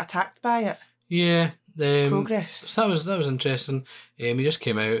longer get attacked by it. Yeah. Progress. So that was interesting. He just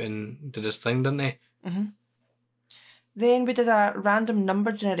came out and did his thing, didn't he? Mm-hmm. Then we did a random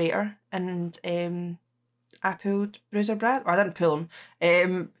number generator, and I pulled Bruiser Brad. Oh, I didn't pull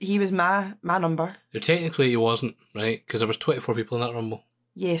him. He was my number. Technically, he wasn't, right? Because there was 24 people in that Rumble.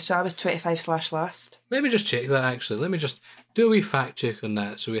 Yeah, so I was 25/last. Let me just check that, actually. Let me just do a wee fact check on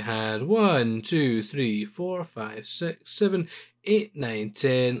that. So we had 1, 2, 3, 4, 5, 6, 7, 8, 9,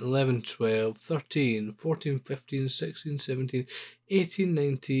 10, 11, 12, 13, 14, 15, 16, 17, 18,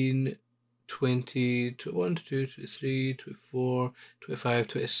 19, 20, 21, 22, 23, 24, 25,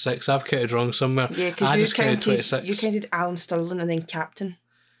 26. I've counted wrong somewhere. Yeah, because you counted Alan Sterling and then Captain.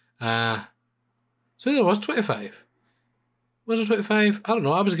 So there was 25. Was there 25? I don't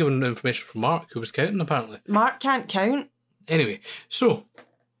know. I was given information from Mark, who was counting, apparently. Mark can't count. Anyway, so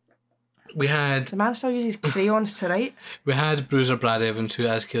we had... The man still uses crayons to write. We had Bruiser Brad Evans, who,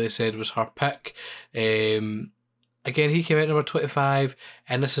 as Kaylee said, was her pick. again, he came out number 25,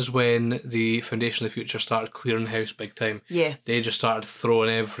 and this is when the Foundation of the Future started clearing house big time. Yeah. They just started throwing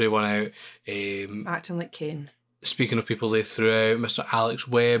everyone out. Acting like Kane. Speaking of people they threw out, Mr. Alex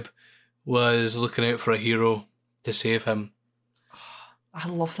Webb was looking out for a hero to save him. I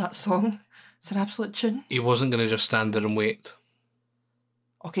love that song. It's an absolute tune. He wasn't going to just stand there and wait.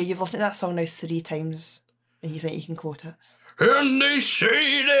 Okay, you've listened to that song now 3 times, and you think you can quote it. And they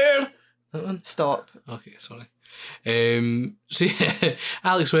say that... That one? Stop. Okay, sorry. So yeah,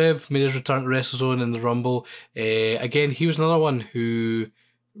 Alex Webb made his return to WrestleZone in the Rumble. Again, he was another one who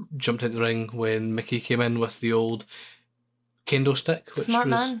jumped out the ring when Mickey came in with the old kendo stick, which Smart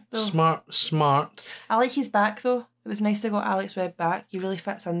was man, though. smart. I like his back though. It was nice to got Alex Webb back. He really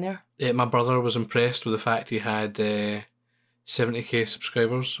fits in there. My brother was impressed with the fact he had 70k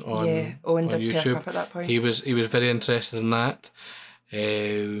subscribers on Owen on did perk YouTube. up at that point. He was very interested in that.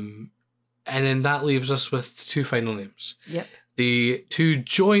 And then that leaves us with the 2 final names. Yep. The 2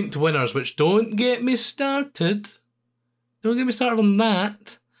 joint winners, which don't get me started. Don't get me started on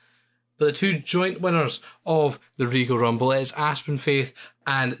that. But the 2 joint winners of the Regal Rumble is Aspen Faith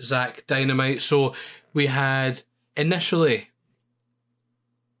and Zach Dynamite. So we had initially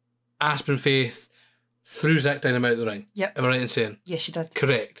Aspen Faith threw Zach Dynamite out the ring. Yep. Am I right in saying? Yes, you did.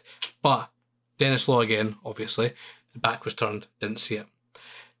 Correct. But Dennis Law again, obviously. The back was turned, didn't see it.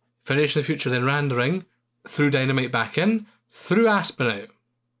 Federation of the Future then ran the ring, threw Dynamite back in, threw Aspen out.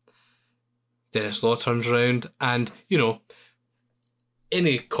 Dennis Law turns around and, you know,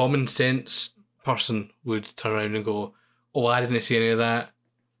 any common sense person would turn around and go, oh, I didn't see any of that.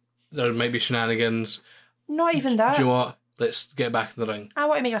 There might be shenanigans. Not even that. Do you know what? Let's get back in the ring. I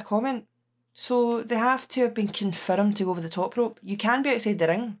want to make a comment. So they have to have been confirmed to go over the top rope. You can be outside the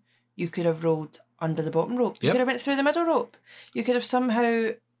ring. You could have rolled under the bottom rope. You Yep. could have went through the middle rope. You could have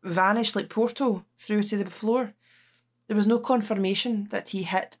somehow vanished like Porto through to the floor. There was no confirmation that he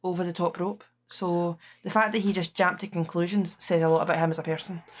hit over the top rope. So the fact that he just jumped to conclusions says a lot about him as a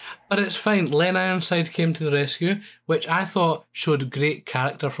person. But it's fine. Len Ironside came to the rescue, which I thought showed great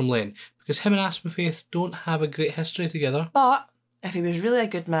character from Len, because him and Aspen Faith don't have a great history together. But if he was really a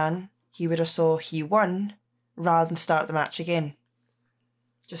good man, he would have saw he won rather than start the match again.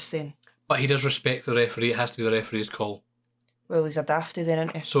 Just saying. But he does respect the referee. It has to be the referee's call. Well, he's a dafty then,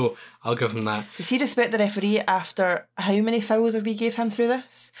 isn't he? So I'll give him that. Does he respect the referee after how many fouls have we gave him through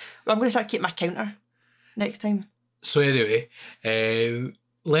this? Well, I'm going to start keeping my counter next time. So anyway,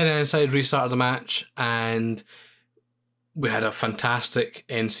 Len Ironside restarted the match, and we had a fantastic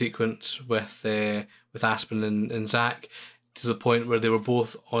end sequence with Aspen and Zach, to the point where they were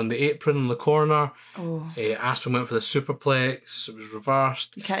both on the apron in the corner. Oh. Aspen went for the superplex. It was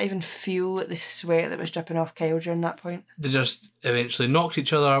reversed. You can't even feel the sweat that was dripping off Kyle during that point. They just eventually knocked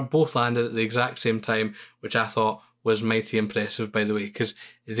each other, both landed at the exact same time, which I thought was mighty impressive, by the way, because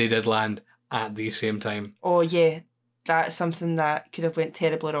they did land at the same time. Oh yeah, that's something that could have went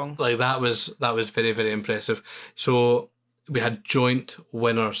terribly wrong. Like that was very, very impressive. So we had joint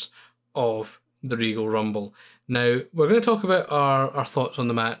winners of the Regal Rumble. Now, we're going to talk about our thoughts on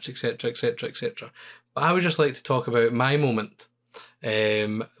the match, etc, etc, etc. But I would just like to talk about my moment,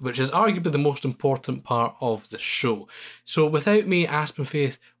 which is arguably the most important part of the show. So without me, Aspen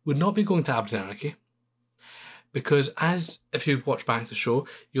Faith would not be going to Aberdeen Anarchy. Because if you watch back the show,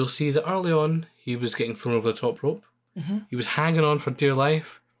 you'll see that early on, he was getting thrown over the top rope. Mm-hmm. He was hanging on for dear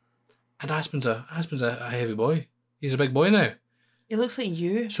life. And Aspen's a heavy boy. He's a big boy now. He looks like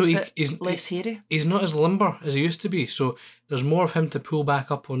you, So but less hairy. He's not as limber as he used to be. So there's more of him to pull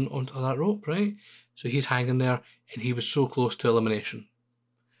back up onto that rope, right? So he's hanging there, and he was so close to elimination.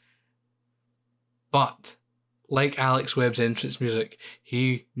 But, like Alex Webb's entrance music,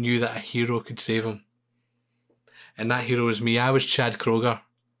 he knew that a hero could save him. And that hero was me. I was Chad Kroger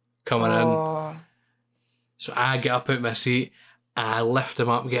coming in. So I get up out of my seat, I lift him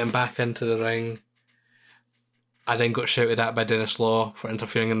up, get him back into the ring. I then got shouted at by Dennis Law for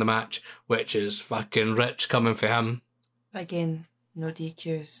interfering in the match, which is fucking rich coming for him. Again, no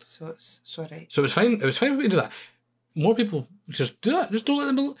DQs, so it's alright. So it was fine. It was fine for me to do that. More people just do that. Just don't let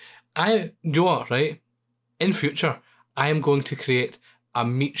them. Do you know what, right? In future, I am going to create a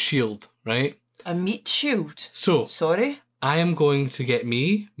meat shield, right? A meat shield? So Sorry? I am going to get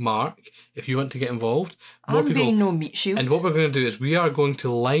me, Mark, if you want to get involved. I'm being no meat shield. And what we're going to do is we are going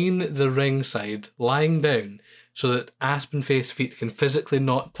to line the ringside, lying down, so that Aspen Faith's feet can physically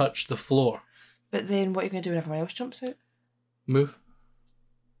not touch the floor. But then what are you going to do when everyone else jumps out? Move.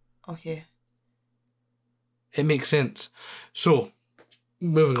 Okay. It makes sense. So,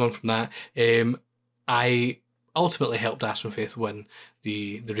 moving on from that, I ultimately helped Aspen Faith win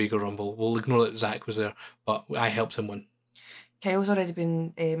the Regal Rumble. We'll ignore that Zach was there, but I helped him win. Kyle's already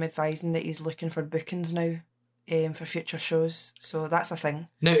been advising that he's looking for bookings now for future shows, so that's a thing.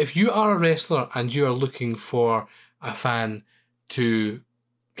 Now, if you are a wrestler and you are looking for a fan to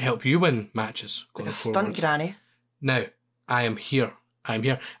help you win matches going like a forwards, stunt granny. Now, I am here. I'm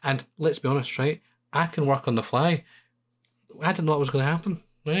here. And let's be honest, right? I can work on the fly. I didn't know what was going to happen,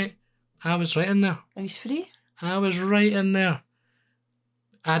 right? I was right in there. And he's free? I was right in there.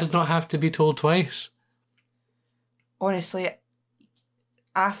 I did not have to be told twice. Honestly,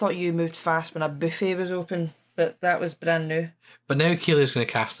 I thought you moved fast when a buffet was open, but that was brand new. But now Kaylee's going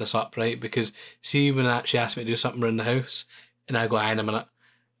to cast this up, right? Because see, when she asked me to do something around the house, and I go, in a minute.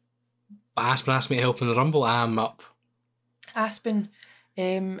 But Aspen asked me to help in the Rumble, I'm up. Aspen,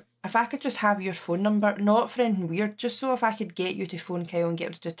 if I could just have your phone number, not for anything weird, just so if I could get you to phone Kyle and get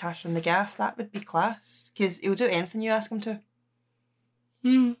him to do Tasha and the Gaff, that would be class. Because he'll do anything you ask him to.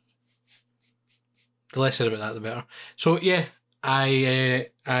 The less said about that, the better. So, yeah, I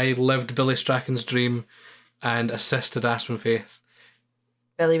lived Billy Strachan's dream and assisted Aspen Faith.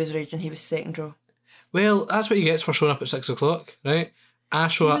 Billy was raging, he was second row. Well, that's what he gets for showing up at 6 o'clock, right? I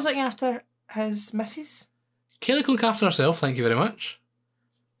show up. He was looking after his missus. Kaylee can look after herself, thank you very much.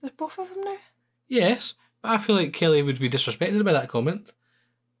 There's both of them now? Yes, but I feel like Kelly would be disrespected by that comment.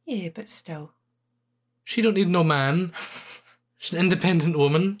 Yeah, but still. She don't need no man. She's an independent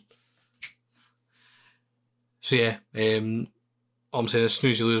woman. So yeah, all I'm saying is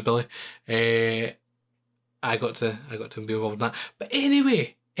snooze you lose, Billy. I got to be involved in that. But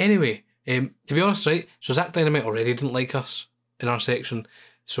anyway, to be honest, right, so Zach Dynamite already didn't like us in our section,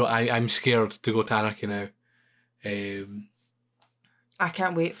 so I'm scared to go to Anarchy now. I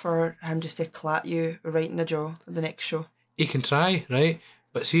can't wait for him just to clat you right in the jaw at the next show. He can try, right?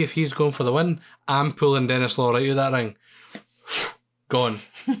 But see, if he's going for the win, I'm pulling Dennis Law right out of that ring. Gone.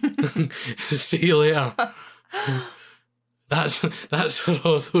 See you later. That's for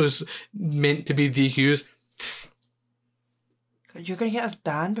all those meant to be DQs. You're going to get us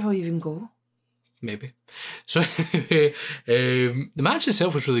banned before you even go? Maybe. So anyway, the match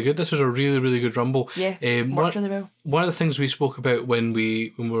itself was really good. This was a really, really good Rumble. Yeah, worked really well. One of the things we spoke about when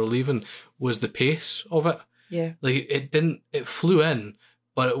we were leaving was the pace of it. Yeah. Like, it flew in,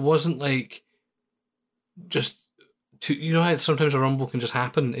 but it wasn't like just you know how sometimes a Rumble can just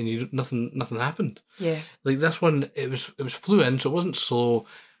happen and nothing happened. Yeah. Like this one, it was flew in, so it wasn't slow.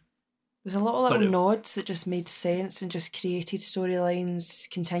 There's a lot of little nods that just made sense and just created storylines,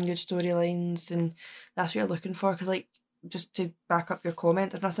 continued storylines, and that's what you're looking for. Because, like, just to back up your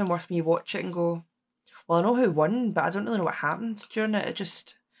comment, there's nothing worse when you watch it and go, well, I know who won, but I don't really know what happened during it. It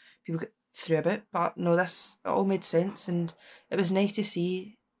just, people get through a bit. But no, it all made sense, and it was nice to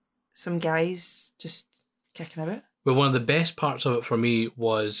see some guys just kicking about. Well, one of the best parts of it for me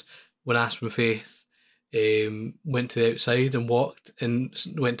was when Aspen Faith went to the outside and walked and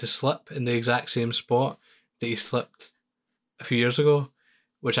went to slip in the exact same spot that he slipped a few years ago,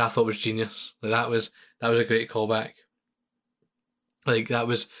 which I thought was genius. Like that was a great callback. Like that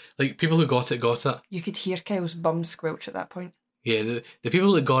was like people who got it. You could hear Kyle's bum squelch at that point. Yeah, the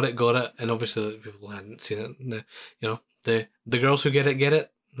people that got it, and obviously the people who hadn't seen it. The girls who get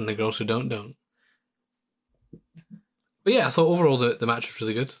it, and the girls who don't. But yeah, I thought overall the match was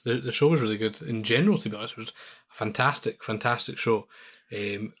really good. The show was really good in general. To be honest, it was a fantastic show.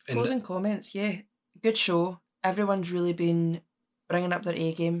 Closing comments, yeah, good show. Everyone's really been bringing up their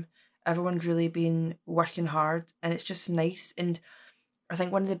A game. Everyone's really been working hard, and it's just nice. And I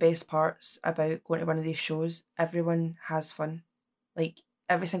think one of the best parts about going to one of these shows, everyone has fun. Like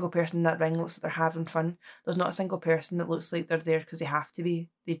every single person in that ring looks like they're having fun. There's not a single person that looks like they're there because they have to be.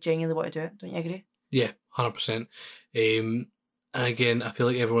 They genuinely want to do it. Don't you agree? Yeah, 100%. And again, I feel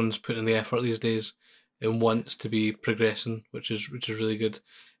like everyone's putting in the effort these days and wants to be progressing, which is really good.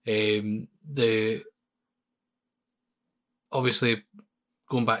 Obviously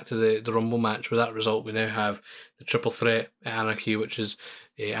going back to the Rumble match, with that result, we now have the triple threat at Anarchy, which is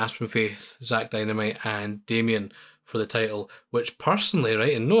Aspen Faith, Zach Dynamite, and Damien for the title. Which personally,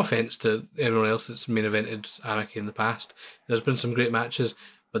 right, and no offense to everyone else that's main evented Anarchy in the past, there's been some great matches,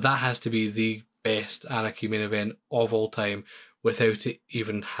 but that has to be the best Anarchy main event of all time without it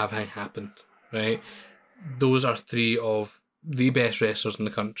even having happened, right? Those are three of the best wrestlers in the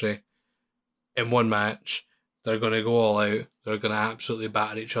country in one match. They're going to go all out. They're going to absolutely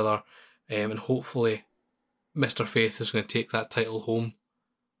batter each other, and hopefully Mr. Faith is going to take that title home.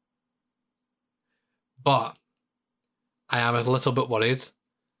 But I am a little bit worried.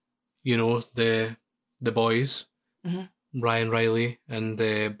 You know, the boys, Ryan Riley and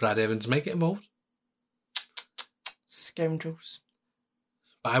Brad Evans might get involved. Scoundrels.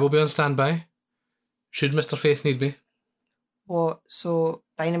 But I will be on standby. Should Mr. Faith need me. What? So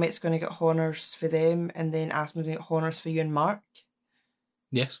Dynamite's going to get honours for them, and then Aspen's going to get honours for you and Mark?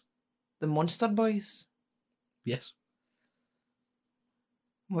 Yes. The Monster Boys? Yes.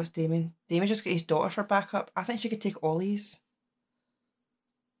 What's Damon? Damon just got his daughter for backup. I think she could take Ollie's.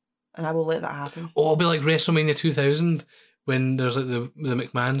 And I will let that happen. Oh, it'll be like WrestleMania 2000 when there's like the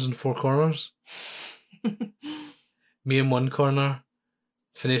McMahons in four corners. Me in one corner,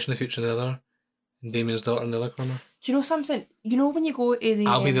 Finish in the Future in the other, and Damien's daughter in the other corner. Do you know something? You know when you go to the...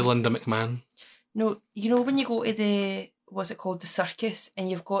 I'll be the Linda McMahon. No, you know when you go to the... What's it called? The circus, and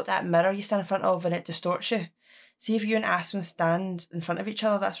you've got that mirror you stand in front of and it distorts you. See if you and Aspen stand in front of each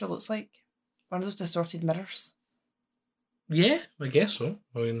other, that's what it looks like. One of those distorted mirrors. Yeah, I guess so.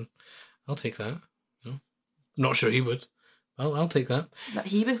 I mean, I'll take that. You know, not sure he would. I'll take that.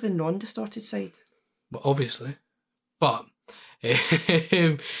 He was the non-distorted side. Well, obviously. But,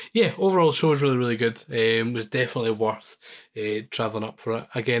 yeah, overall the show was really, really good. It was definitely worth travelling up for it.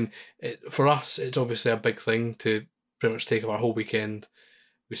 Again, for us, it's obviously a big thing to pretty much take up our whole weekend.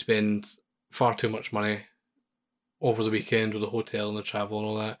 We spend far too much money over the weekend with the hotel and the travel and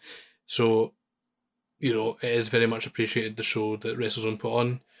all that. So, you know, it is very much appreciated, the show that WrestleZone put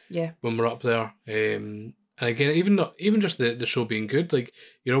on. Yeah. When we're up there. And again, even just the show being good, like,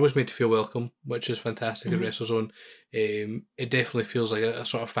 you're always made to feel welcome, which is fantastic at WrestleZone. It definitely feels like a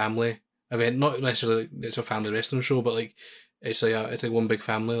sort of family event. Not necessarily it's a family wrestling show, but like it's like one big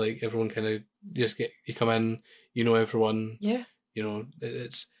family. Like everyone kind of you come in, you know everyone. Yeah. You know,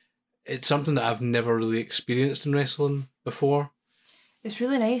 it's something that I've never really experienced in wrestling before. It's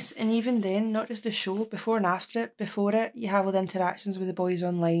really nice, and even then, not just the show, before and after it. Before it, you have all the interactions with the boys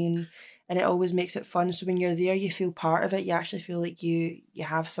online, and it always makes it fun. So when you're there, you feel part of it. You actually feel like you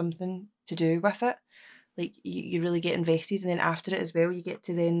have something to do with it. Like, you really get invested, and then after it as well, you get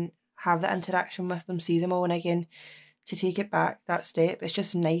to then have that interaction with them, see them all, and again, to take it back that step, it's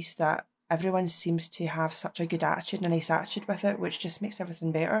just nice that everyone seems to have such a good attitude and a nice attitude with it, which just makes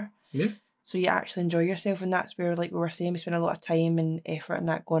everything better. Yeah. So you actually enjoy yourself, and that's where, like we were saying, we spend a lot of time and effort and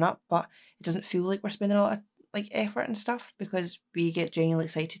that going up, but it doesn't feel like we're spending a lot of like effort and stuff because we get genuinely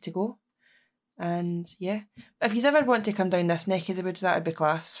excited to go. And yeah, but if you ever want to come down this neck of the woods, that would be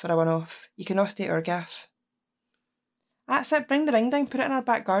class for a one-off. You can all stay at our gaff. That's it, bring the ring down, put it in our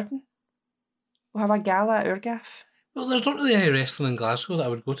back garden. We'll have a gala at our gaff. Well, there's not really any wrestling in Glasgow that I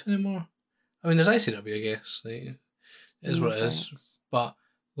would go to anymore. I mean, there's ICW, I guess. Like, it is what it is. But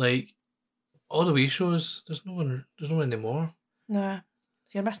like, all the wee shows, there's no one anymore. Nah, so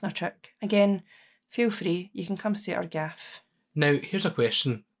you're missing a trick. Again, feel free. You can come stay at our gaff. Now, here's a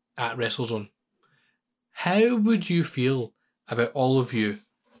question at WrestleZone. How would you feel about all of you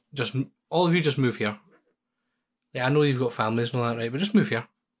just move here? Like, I know you've got families and all that, right? But just move here.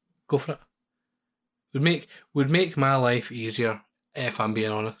 Go for it. Would make my life easier, if I'm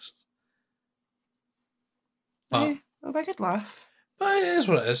being honest. But, yeah, it'll be a good laugh. But it is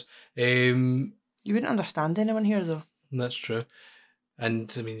what it is. You wouldn't understand anyone here, though. That's true.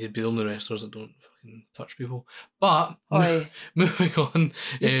 And, I mean, you'd be the only wrestlers that don't fucking touch people. But, moving on.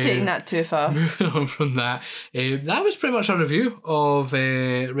 You've taken that too far. Moving on from that. That was pretty much a review of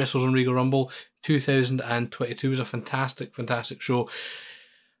WrestleZone Regal Rumble 2022. It was a fantastic, fantastic show.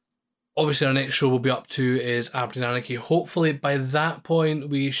 Obviously, our next show we'll be up to is Aberdeen Anarchy. Hopefully, by that point,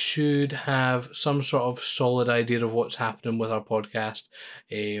 we should have some sort of solid idea of what's happening with our podcast.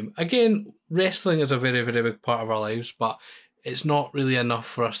 Again, wrestling is a very, very big part of our lives, but it's not really enough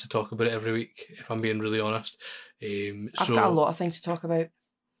for us to talk about it every week, if I'm being really honest. I've got a lot of things to talk about.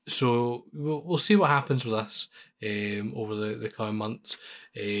 So we'll see what happens with us over the coming months.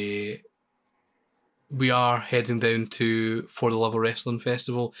 We are heading down to For the Love of Wrestling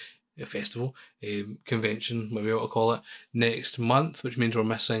convention, whatever you want to call it, next month, which means we're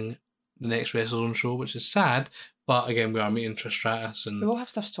missing the next WrestleZone show, which is sad. But again, we are meeting Trish Stratus and we will have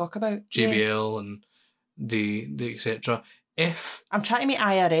stuff to talk about. JBL and the etc. If I'm trying to meet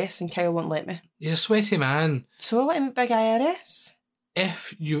IRS and Kyle won't let me. He's a sweaty man. So I want to meet big IRS.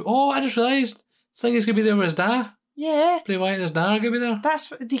 If you I just realised thing is gonna be there with his dad. Yeah. Bray Wyatt and his dad are gonna be there.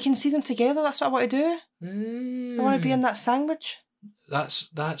 That's you can see them together, that's what I want to do. I want to be in that sandwich. That's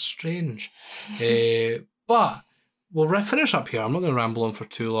strange. But we'll finish up here. I'm not going to ramble on for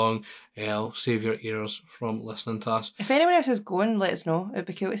too long. I'll save your ears from listening to us. If anyone else is going, let us know. It'd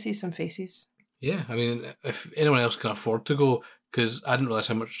be cool to see some faces. Yeah, I mean, if anyone else can afford to go, because I didn't realise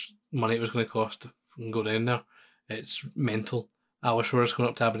how much money it was going to cost to go down there. It's mental. I wish we were just going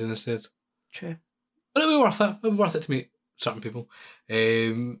up to Aberdeen instead. True. But it'll be worth it. It'll be worth it to meet certain people.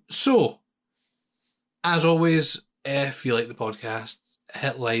 So, as always, if you like the podcast,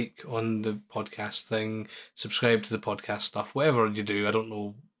 hit like on the podcast thing, subscribe to the podcast stuff, whatever you do. I don't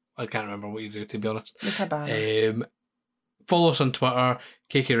know. I can't remember what you do, to be honest. Make a banner. Follow us on Twitter.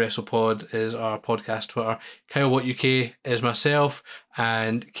 KK WrestlePod is our podcast Twitter. Kyle What UK is myself,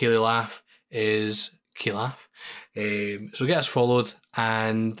 and Kaylee Laugh is Kaylaugh. So get us followed,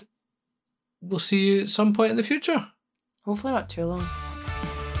 and we'll see you at some point in the future. Hopefully not too long.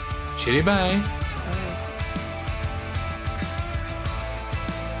 Cheery bye.